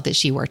pal that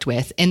she worked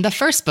with in the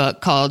first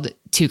book called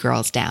Two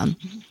Girls Down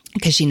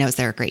because she knows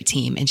they're a great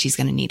team and she's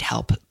going to need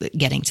help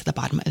getting to the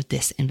bottom of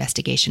this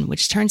investigation,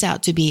 which turns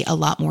out to be a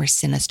lot more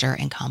sinister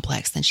and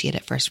complex than she had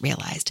at first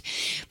realized.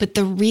 But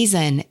the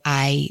reason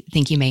I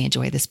think you may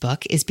enjoy this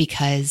book is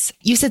because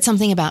you said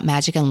something about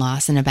magic and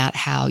loss and about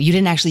how you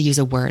didn't actually use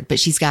a word, but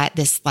she's got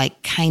this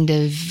like kind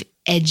of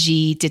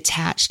edgy,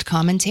 detached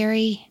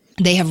commentary.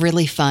 They have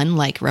really fun,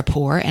 like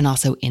rapport and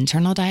also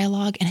internal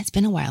dialogue. And it's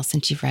been a while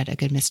since you've read a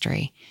good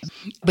mystery.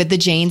 But The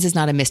Janes is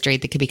not a mystery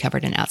that could be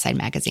covered in Outside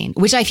Magazine,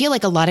 which I feel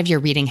like a lot of your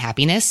reading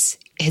happiness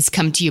has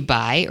come to you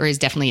by or is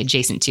definitely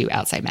adjacent to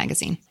Outside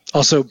Magazine.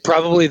 Also,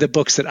 probably the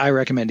books that I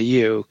recommend to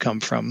you come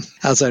from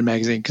Outside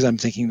Magazine because I'm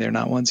thinking they're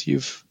not ones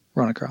you've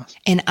run across.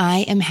 And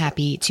I am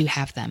happy to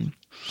have them.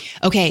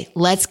 Okay,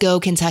 let's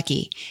go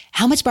Kentucky.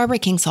 How much Barbara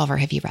Kingsolver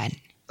have you read?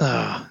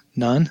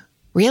 None.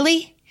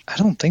 Really? I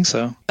don't think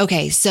so.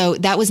 Okay, so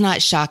that was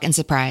not shock and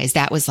surprise.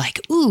 That was like,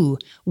 ooh,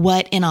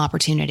 what an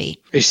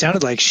opportunity. It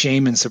sounded like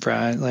shame and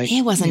surprise. Like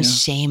it wasn't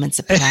shame and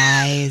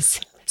surprise.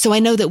 So I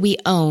know that we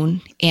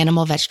own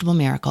Animal Vegetable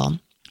Miracle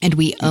and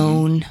we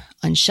own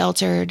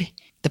Unsheltered,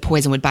 the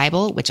Poisonwood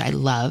Bible, which I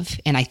love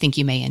and I think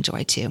you may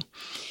enjoy too.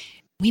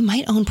 We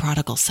might own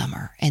Prodigal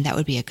Summer, and that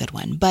would be a good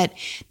one. But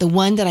the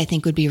one that I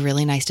think would be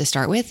really nice to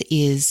start with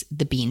is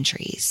The Bean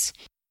Trees.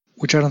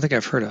 Which I don't think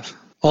I've heard of.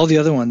 All the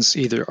other ones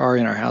either are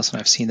in our house and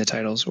I've seen the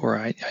titles or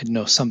I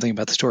know something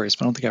about the stories,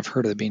 but I don't think I've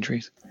heard of The Bean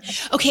Trees.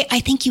 Okay,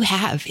 I think you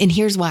have. And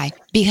here's why.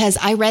 Because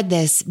I read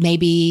this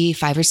maybe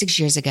 5 or 6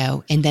 years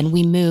ago, and then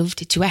we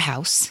moved to a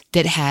house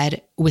that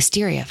had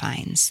wisteria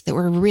vines that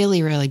were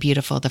really, really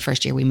beautiful the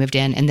first year we moved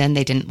in. And then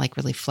they didn't like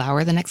really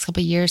flower the next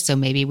couple of years. So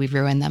maybe we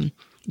ruined them.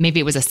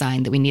 Maybe it was a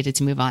sign that we needed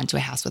to move on to a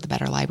house with a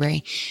better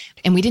library.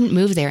 And we didn't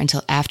move there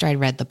until after I'd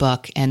read the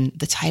book. And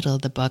the title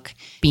of the book,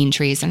 Bean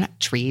Trees, they're not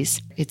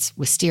trees. It's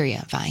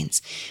wisteria vines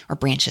or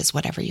branches,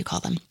 whatever you call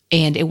them.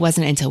 And it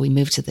wasn't until we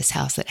moved to this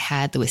house that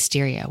had the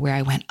wisteria where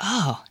I went,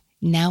 oh,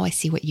 now I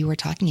see what you were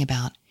talking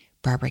about,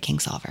 Barbara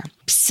Kingsolver.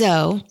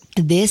 So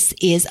this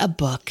is a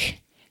book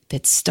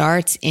that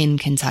starts in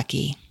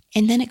Kentucky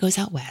and then it goes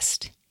out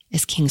west,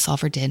 as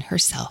Kingsolver did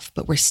herself.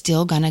 But we're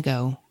still going to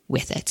go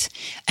with it.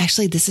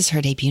 Actually, this is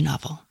her debut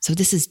novel. So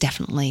this is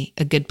definitely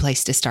a good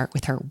place to start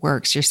with her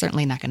works. You're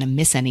certainly not going to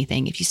miss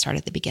anything if you start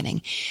at the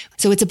beginning.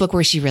 So it's a book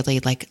where she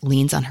really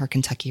leans on her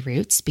Kentucky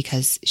roots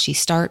because she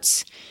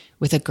starts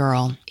with a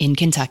girl in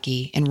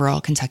Kentucky, in rural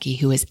Kentucky,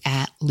 who is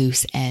at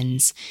loose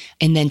ends.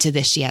 And then to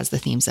this, she has the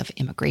themes of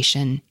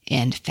immigration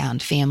and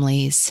found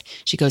families.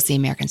 She goes to the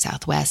American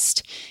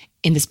Southwest.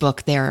 In this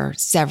book, there are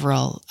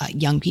several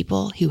young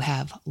people who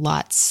have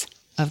lots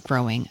of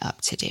growing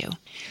up to do.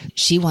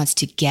 She wants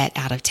to get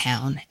out of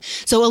town.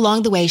 So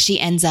along the way, she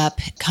ends up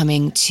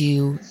coming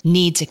to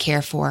need to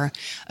care for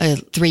a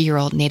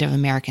 3-year-old Native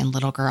American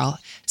little girl.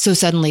 So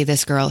suddenly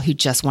this girl who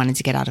just wanted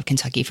to get out of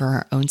Kentucky for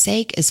her own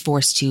sake is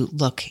forced to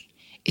look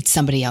at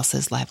somebody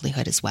else's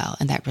livelihood as well.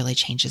 And that really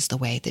changes the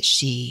way that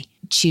she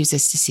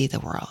chooses to see the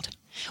world.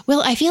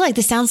 Well, I feel like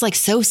this sounds like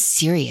so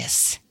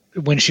serious.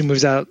 When she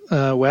moves out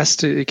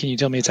west, can you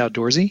tell me it's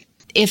outdoorsy?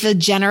 If a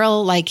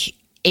general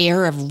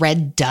air of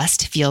red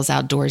dust feels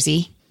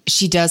outdoorsy,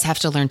 she does have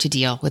to learn to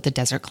deal with the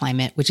desert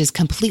climate, which is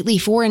completely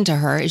foreign to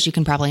her, as you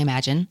can probably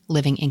imagine,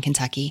 living in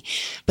Kentucky.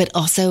 But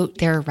also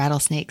there are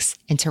rattlesnakes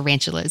and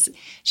tarantulas.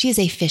 She is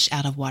a fish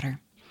out of water.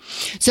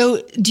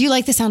 So do you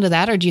like the sound of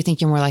that, or do you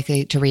think you're more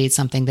likely to read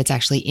something that's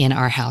actually in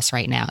our house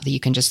right now that you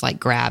can just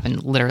grab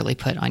and literally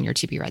put on your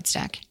to-be-read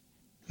stack?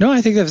 No,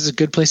 I think that is a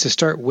good place to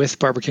start with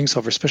Barbara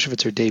Kingsolver, especially if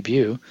it's her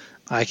debut.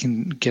 I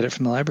can get it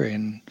from the library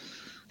and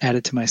add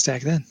it to my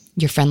stack then.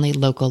 Your friendly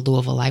local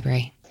Louisville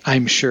library.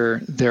 I'm sure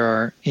there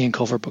are Ian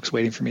Colfer books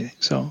waiting for me,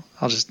 so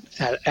I'll just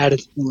add it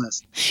to the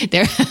list.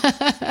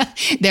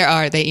 There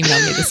are. They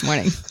emailed me this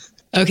morning.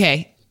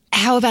 Okay.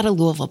 How about a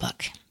Louisville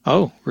book?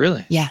 Oh,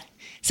 really? Yeah.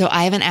 So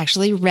I haven't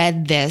actually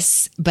read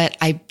this, but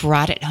I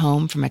brought it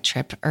home from a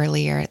trip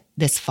earlier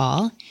this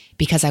fall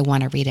because I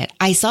want to read it.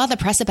 I saw the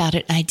press about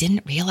it and I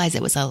didn't realize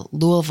it was a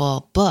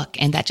Louisville book.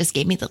 And that just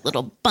gave me the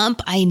little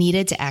bump I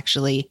needed to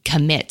actually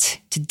commit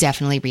to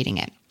definitely reading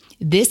it.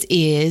 This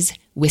is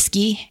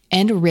Whiskey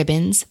and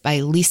Ribbons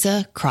by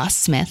Lisa Cross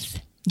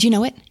Smith. Do you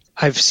know it?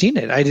 I've seen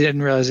it. I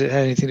didn't realize it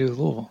had anything to do with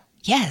Louisville.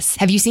 Yes.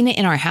 Have you seen it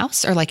in our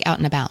house or like out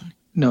and about?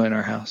 No, in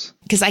our house.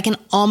 Because I can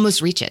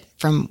almost reach it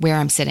from where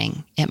I'm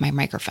sitting at my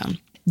microphone.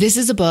 This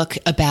is a book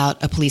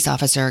about a police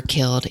officer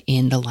killed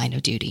in the line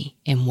of duty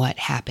and what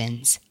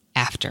happens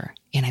after.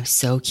 And I'm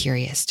so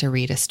curious to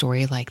read a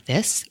story like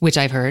this, which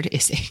I've heard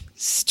is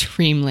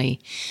extremely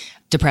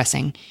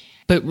depressing,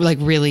 but like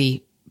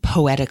really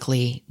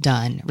poetically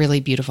done,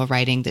 really beautiful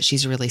writing that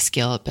she's really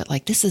skilled. But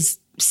like, this is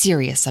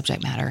serious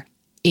subject matter.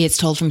 It's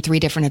told from 3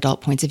 different adult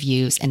points of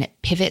views, and it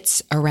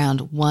pivots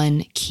around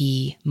one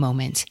key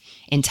moment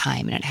in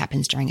time, and it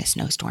happens during a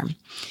snowstorm.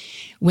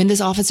 When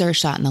this officer is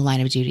shot in the line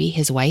of duty,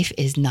 his wife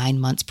is 9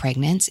 months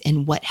pregnant,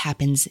 and what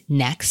happens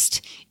next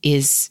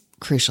is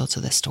crucial to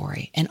the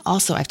story. And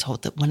also, I've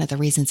told that one of the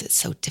reasons it's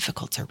so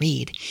difficult to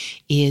read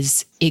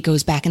is it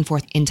goes back and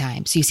forth in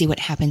time. So you see what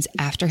happens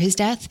after his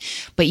death,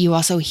 but you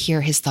also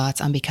hear his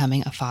thoughts on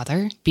becoming a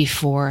father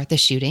before the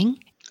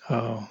shooting.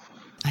 Oh.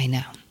 I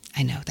know,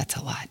 that's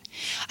a lot.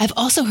 I've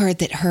also heard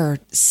that her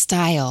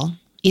style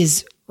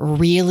is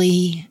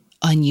really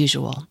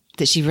unusual,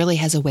 that she really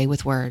has a way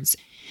with words.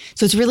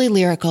 So it's really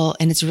lyrical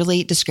and it's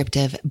really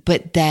descriptive,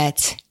 but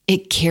that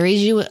it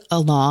carries you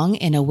along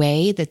in a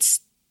way that's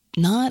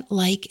not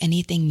like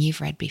anything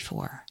you've read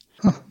before.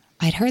 Huh.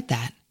 I'd heard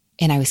that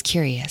and I was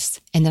curious.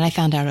 And then I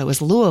found out it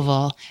was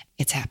Louisville.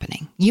 It's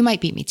happening. You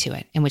might beat me to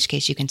it, in which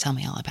case you can tell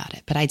me all about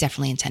it. But I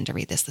definitely intend to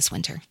read this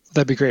winter.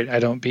 That'd be great. I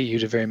don't beat you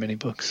to very many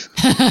books.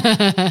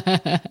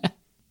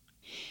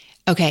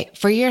 Okay,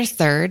 for your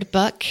third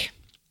book,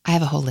 I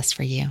have a whole list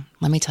for you.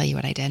 Let me tell you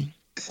what I did.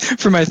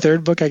 For my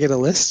third book, I get a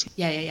list?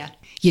 Yeah.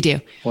 You do.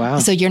 Wow.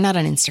 So you're not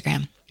on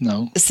Instagram.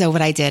 No. So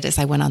what I did is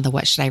I went on the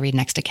What Should I Read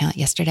Next account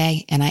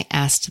yesterday, and I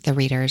asked the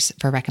readers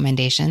for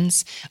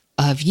recommendations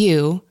of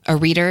you, a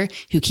reader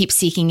who keeps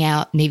seeking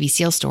out Navy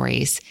SEAL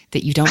stories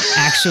that you don't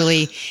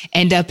actually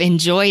end up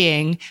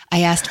enjoying.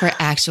 I asked for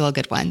actual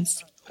good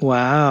ones.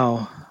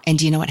 Wow. And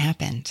do you know what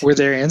happened? Were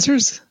there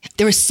answers?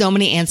 There were so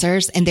many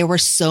answers, and there were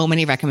so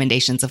many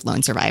recommendations of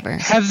Lone Survivor.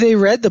 Have they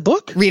read the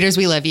book? Readers,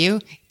 we love you.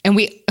 And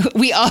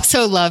we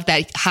also love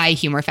that high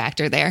humor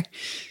factor there.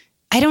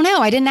 I don't know.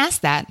 I didn't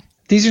ask that.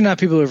 These are not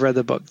people who have read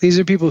the book. These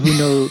are people who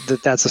know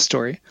that that's a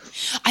story.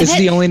 It's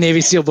the only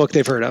Navy SEAL book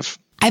they've heard of.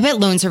 I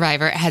bet Lone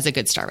Survivor has a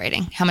good star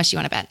rating. How much do you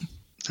want to bet?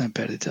 I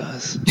bet it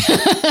does.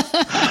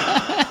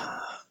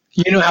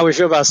 You know how we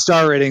feel about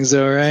star ratings,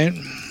 though, right?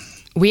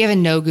 We have a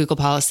no Google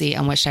policy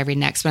on What Should I Read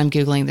Next, but I'm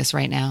Googling this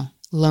right now.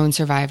 Lone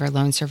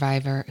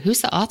Survivor.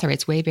 Who's the author?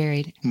 It's way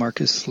buried.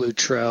 Marcus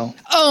Luttrell.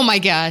 Oh my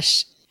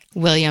gosh.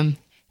 William,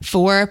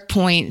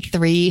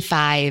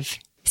 4.35.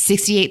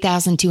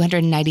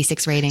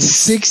 68,296 ratings.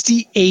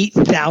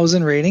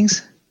 68,000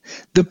 ratings?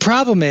 The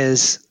problem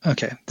is,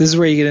 okay, this is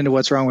where you get into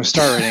what's wrong with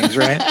star ratings,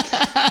 right?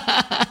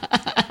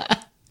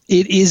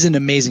 It is an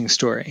amazing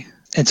story.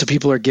 And so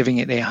people are giving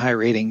it a high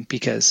rating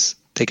because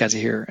they got to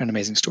hear an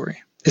amazing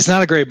story. It's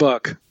not a great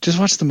book. Just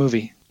watch the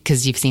movie.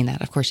 Because you've seen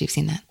that. Of course you've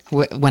seen that.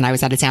 When I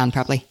was out of town,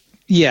 probably.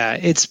 Yeah,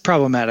 it's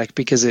problematic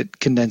because it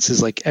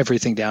condenses like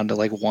everything down to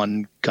like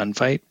one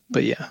gunfight.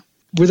 But yeah.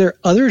 Were there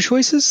other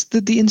choices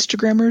that the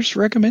Instagrammers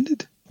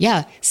recommended?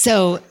 Yeah.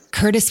 So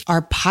Curtis,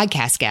 our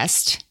podcast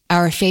guest,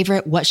 our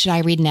favorite What Should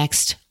I Read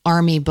Next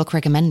Army book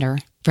recommender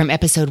from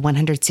episode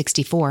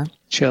 164.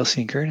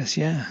 Chelsea and Curtis,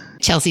 yeah.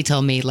 Chelsea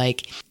told me,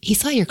 like, he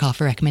saw your call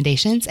for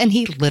recommendations and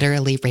he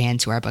literally ran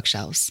to our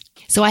bookshelves.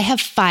 So I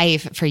have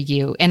 5 for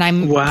you, and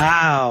I'm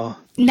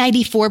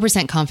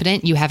 94%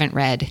 confident you haven't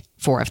read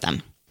 4 of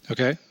them.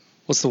 Okay.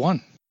 What's the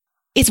one?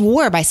 It's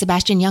War by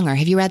Sebastian Junger.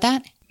 Have you read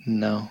that?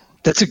 No.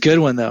 That's a good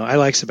one, though. I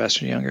like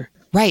Sebastian Junger.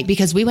 Right,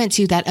 because we went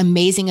to that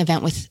amazing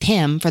event with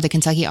him for the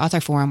Kentucky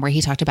Author Forum where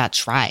he talked about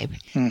Tribe.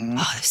 Mm-hmm.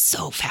 Oh, it was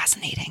so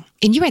fascinating.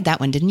 And you read that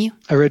one, didn't you?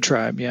 I read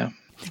Tribe, yeah.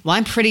 Well,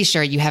 I'm pretty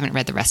sure you haven't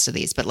read the rest of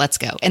these, but let's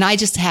go. And I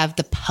just have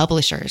the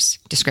publisher's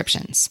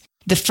descriptions.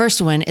 The first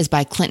one is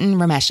by Clinton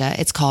Ramesha.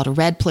 It's called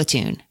Red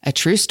Platoon, A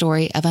True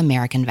Story of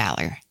American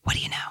Valor. What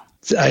do you know?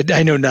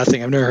 I know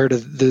nothing. I've never heard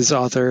of this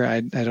author.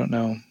 I don't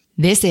know.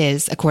 This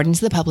is, according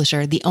to the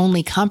publisher, the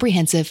only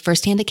comprehensive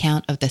firsthand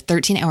account of the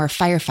 13-hour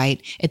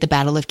firefight at the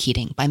Battle of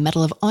Keating by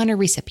Medal of Honor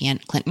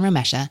recipient Clinton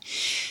Ramesha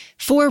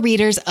for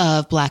readers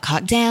of Black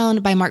Hawk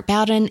Down by Mark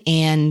Bowden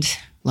and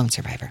Lone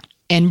Survivor.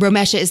 And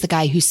Ramesha is the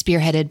guy who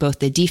spearheaded both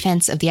the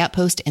defense of the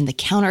outpost and the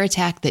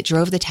counterattack that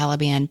drove the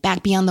Taliban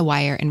back beyond the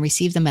wire and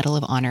received the Medal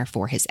of Honor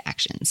for his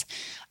actions.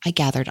 I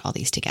gathered all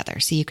these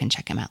together, so you can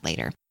check them out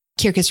later.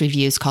 Kirkus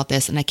Reviews called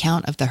this an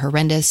account of the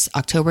horrendous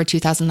October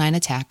 2009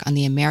 attack on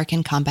the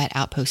American combat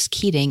outpost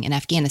Keating in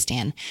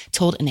Afghanistan,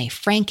 told in a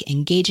frank,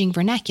 engaging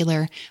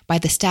vernacular by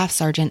the Staff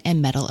Sergeant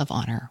and Medal of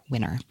Honor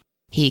winner.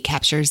 He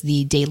captures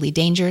the daily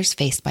dangers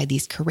faced by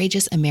these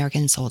courageous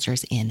American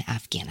soldiers in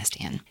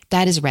Afghanistan.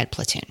 That is Red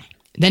Platoon.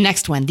 The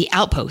next one, The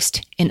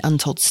Outpost, an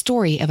untold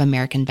story of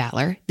American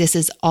valor. This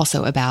is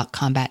also about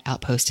Combat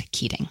Outpost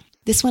Keating.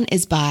 This one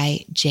is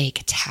by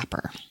Jake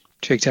Tapper.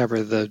 Jake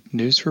Tapper, the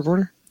news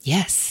reporter?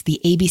 Yes, the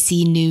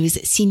ABC News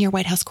senior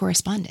White House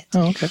correspondent.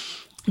 Oh, okay.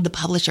 The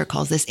publisher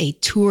calls this a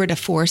tour de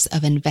force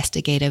of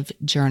investigative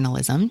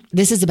journalism.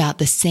 This is about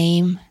the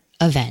same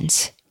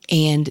event.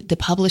 And the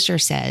publisher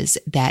says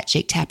that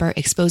Jake Tapper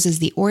exposes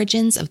the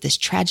origins of this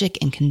tragic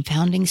and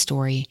confounding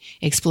story,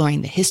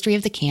 exploring the history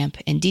of the camp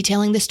and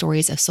detailing the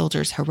stories of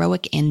soldiers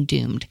heroic and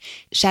doomed,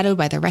 shadowed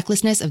by the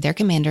recklessness of their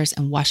commanders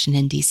in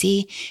Washington,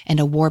 D.C., and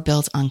a war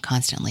built on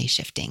constantly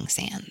shifting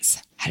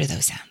sands. How do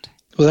those sound?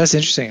 Well, that's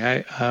interesting.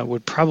 I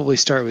would probably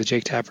start with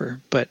Jake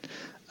Tapper, but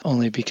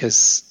only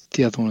because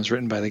the other one was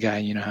written by the guy,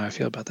 and you know how I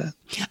feel about that.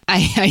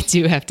 I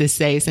do have to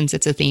say, since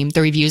it's a theme,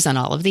 the reviews on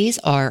all of these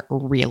are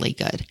really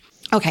good.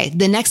 Okay,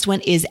 the next one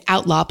is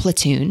Outlaw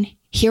Platoon,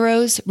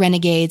 Heroes,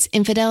 Renegades,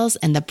 Infidels,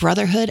 and the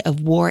Brotherhood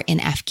of War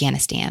in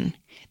Afghanistan.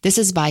 This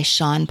is by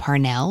Sean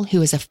Parnell,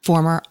 who is a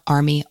former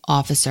Army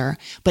officer,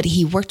 but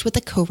he worked with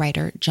the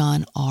co-writer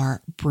John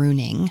R.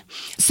 Bruning.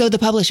 So the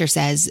publisher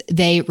says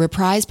they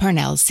reprise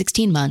Parnell's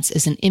 16 months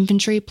as an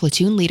infantry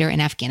platoon leader in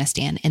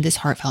Afghanistan in this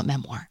heartfelt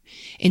memoir.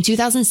 In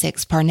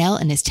 2006, Parnell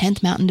and his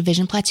 10th Mountain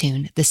Division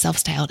platoon, the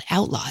self-styled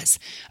Outlaws,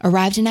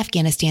 arrived in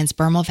Afghanistan's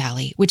Burmal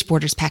Valley, which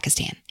borders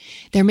Pakistan.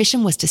 Their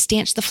mission was to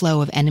stanch the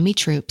flow of enemy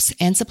troops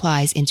and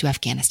supplies into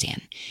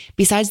Afghanistan.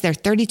 Besides their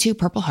 32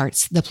 Purple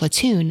Hearts, the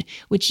platoon,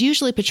 which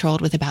usually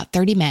patrolled with about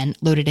 30 men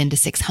loaded into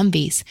 6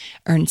 Humvees,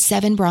 earned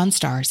 7 Bronze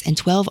Stars and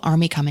 12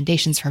 Army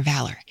commendations for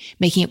valor,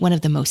 making it one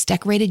of the most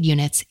decorated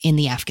units in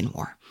the Afghan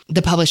War.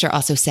 The publisher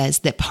also says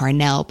that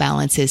Parnell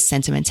balances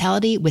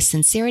sentimentality with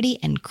sincerity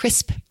and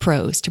crisp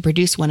prose to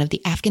produce one of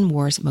the Afghan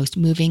War's most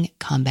moving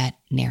combat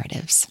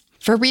narratives.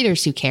 For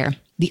readers who care,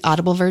 the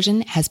Audible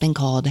version has been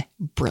called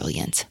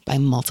brilliant by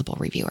multiple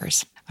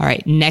reviewers. All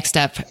right, next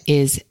up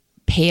is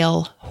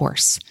Pale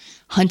Horse,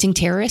 Hunting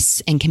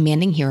Terrorists and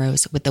Commanding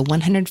Heroes with the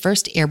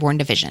 101st Airborne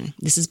Division.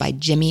 This is by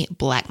Jimmy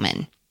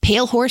Blackman.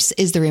 Pale Horse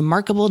is the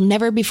remarkable,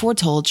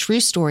 never-before-told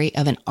true story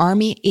of an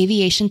Army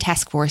aviation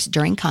task force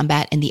during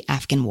combat in the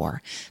Afghan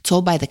War,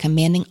 told by the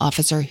commanding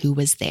officer who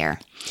was there.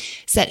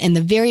 Set in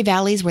the very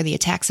valleys where the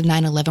attacks of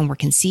 9/11 were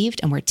conceived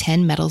and where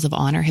 10 medals of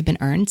honor have been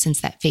earned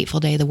since that fateful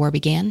day the war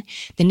began,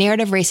 the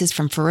narrative races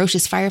from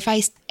ferocious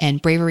firefights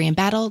and bravery in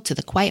battle to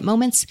the quiet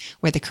moments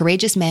where the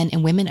courageous men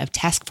and women of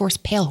Task Force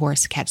Pale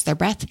Horse catch their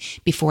breath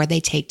before they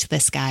take to the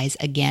skies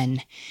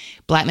again.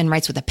 Blackman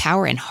writes with a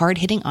power and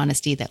hard-hitting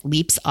honesty that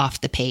leaps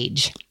off the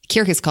page.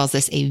 Kierkegaard calls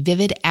this a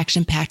vivid,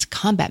 action-packed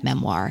combat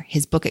memoir.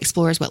 His book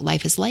explores what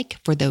life is like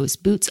for those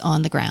boots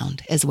on the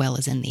ground as well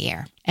as in the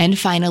air. And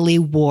finally,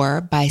 War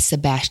by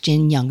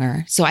Sebastian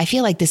Junger. So I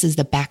feel like this is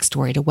the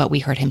backstory to what we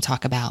heard him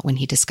talk about when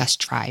he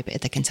discussed Tribe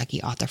at the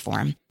Kentucky Author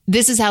Forum.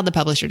 This is how the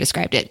publisher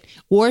described it.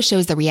 War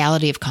shows the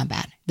reality of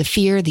combat, the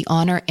fear, the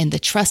honor, and the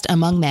trust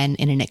among men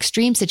in an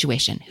extreme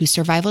situation whose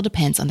survival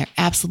depends on their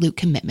absolute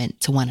commitment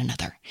to one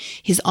another.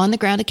 His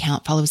on-the-ground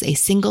account follows a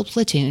single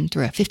platoon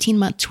through a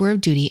 15-month tour of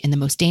duty in the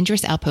most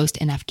dangerous outpost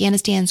in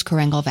Afghanistan's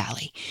Korengal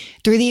Valley.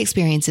 Through the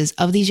experiences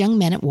of these young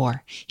men at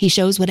war, he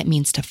shows what it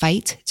means to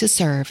fight, to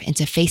serve, and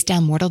to face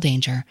down mortal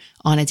danger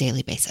on a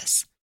daily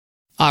basis.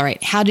 All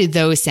right. How do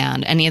those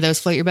sound? Any of those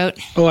float your boat?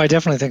 Oh, I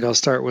definitely think I'll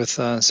start with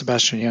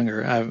Sebastian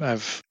Junger.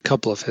 I've a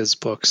couple of his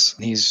books.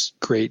 He's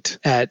great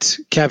at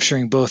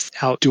capturing both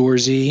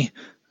outdoorsy,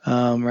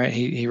 right?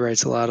 He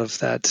writes a lot of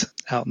that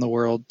out in the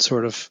world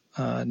sort of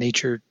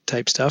nature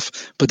type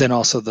stuff, but then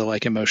also the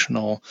like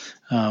emotional.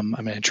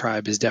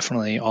 Tribe is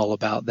definitely all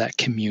about that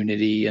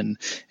community, and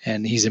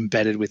he's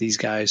embedded with these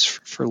guys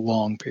for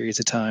long periods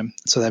of time.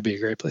 So that'd be a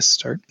great place to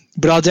start.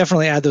 But I'll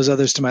definitely add those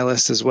others to my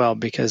list as well,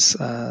 because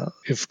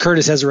if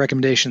Curtis has a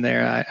recommendation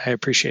there, I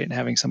appreciate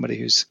having somebody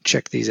who's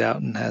checked these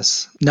out and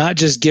has not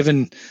just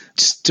given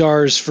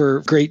stars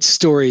for great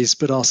stories,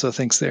 but also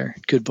thinks they're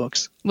good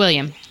books.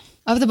 William,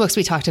 of the books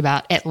we talked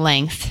about at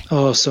length.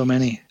 Oh, so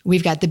many.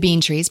 We've got The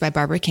Bean Trees by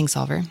Barbara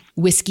Kingsolver,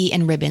 Whiskey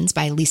and Ribbons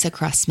by Lisa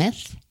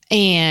Cross-Smith,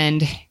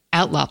 and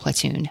Outlaw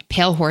Platoon,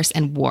 Pale Horse,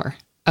 and War.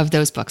 Of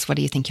those books, what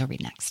do you think you'll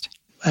read next?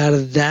 Out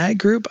of that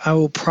group, I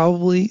will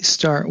probably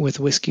start with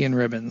Whiskey and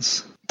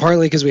Ribbons.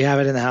 Partly because we have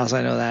it in the house,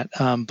 I know that,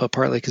 but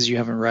partly because you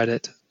haven't read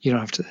it. You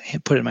don't have to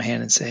put it in my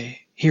hand and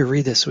say, here,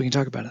 read this so we can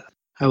talk about it.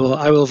 I will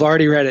have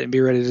already read it and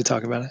be ready to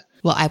talk about it.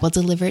 Well, I will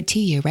deliver it to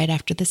you right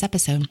after this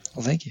episode.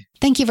 Well, thank you.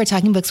 Thank you for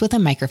talking books with a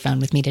microphone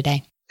with me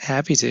today.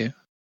 Happy to.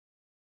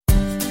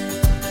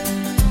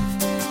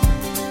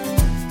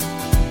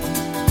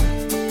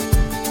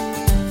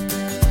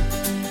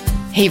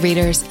 Hey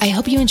readers, I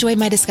hope you enjoyed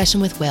my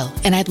discussion with Will,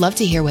 and I'd love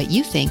to hear what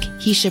you think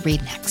he should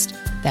read next.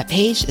 That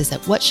page is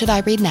at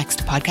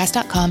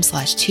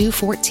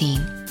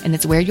whatshouldireadnext.podcast.com/214, and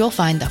it's where you'll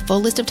find the full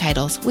list of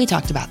titles we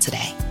talked about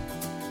today.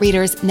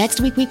 Readers,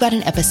 next week we've got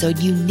an episode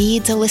you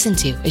need to listen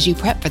to as you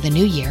prep for the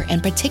new year,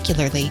 and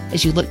particularly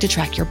as you look to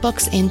track your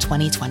books in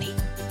 2020.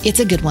 It's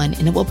a good one,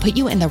 and it will put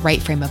you in the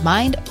right frame of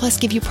mind, plus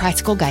give you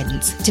practical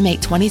guidance to make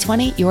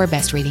 2020 your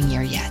best reading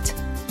year yet.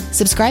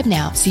 Subscribe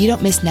now so you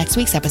don't miss next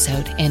week's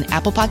episode in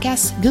Apple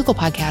Podcasts, Google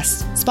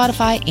Podcasts,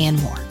 Spotify,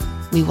 and more.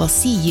 We will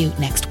see you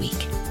next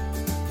week.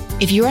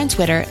 If you're on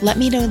Twitter, let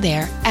me know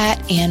there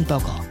at Anne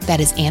Bogle. That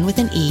is Anne with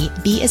an E,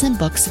 B as in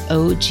books,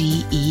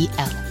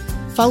 O-G-E-L.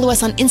 Follow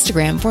us on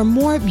Instagram for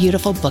more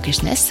beautiful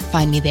bookishness.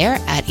 Find me there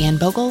at Anne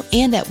Bogle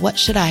and at What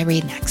Should I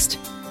Read Next.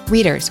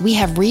 Readers, we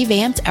have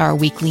revamped our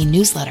weekly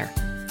newsletter.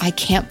 I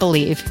can't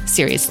believe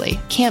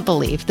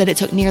that it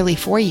took nearly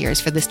 4 years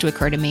for this to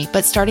occur to me,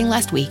 but starting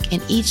last week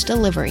in each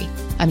delivery,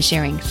 I'm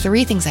sharing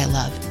 3 things I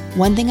love,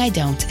 1 thing I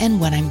don't, and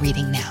what I'm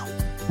reading now.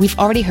 We've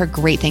already heard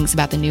great things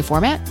about the new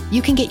format.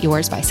 You can get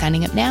yours by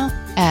signing up now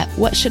at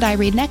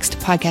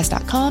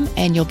whatshouldireadnextpodcast.com,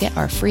 and you'll get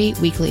our free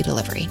weekly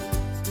delivery.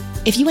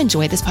 If you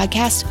enjoy this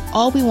podcast,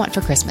 all we want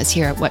for Christmas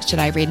here at What Should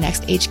I Read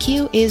Next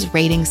HQ is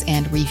ratings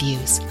and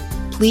reviews.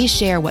 Please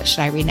share What Should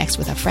I Read Next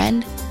with a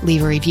friend,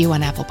 leave a review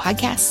on Apple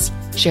Podcasts,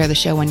 share the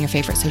show on your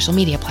favorite social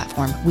media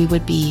platform. We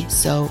would be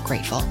so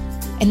grateful.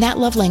 And that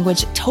love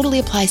language totally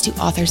applies to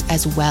authors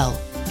as well.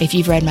 If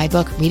you've read my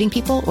book, Reading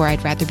People, or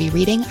I'd Rather Be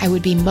Reading, I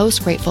would be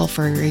most grateful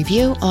for a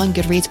review on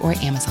Goodreads or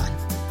Amazon.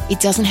 It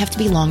doesn't have to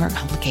be long or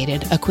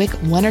complicated. A quick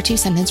 1 or 2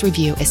 sentence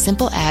review as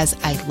simple as,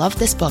 I love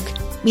this book,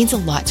 means a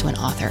lot to an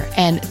author.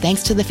 And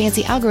thanks to the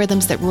fancy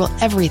algorithms that rule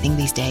everything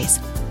these days,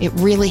 it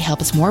really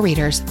helps more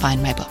readers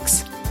find my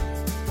books.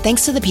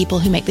 Thanks to the people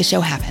who make the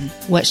show happen.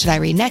 What Should I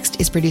Read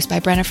Next is produced by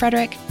Brenna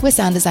Frederick with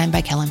sound design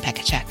by Kellen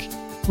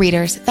Pekacek.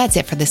 Readers, that's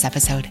it for this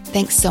episode.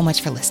 Thanks so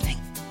much for listening.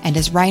 And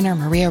as Rainer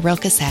Maria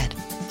Rilke said,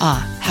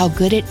 how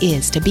good it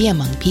is to be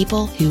among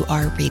people who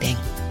are reading.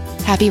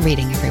 Happy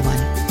reading,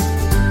 everyone.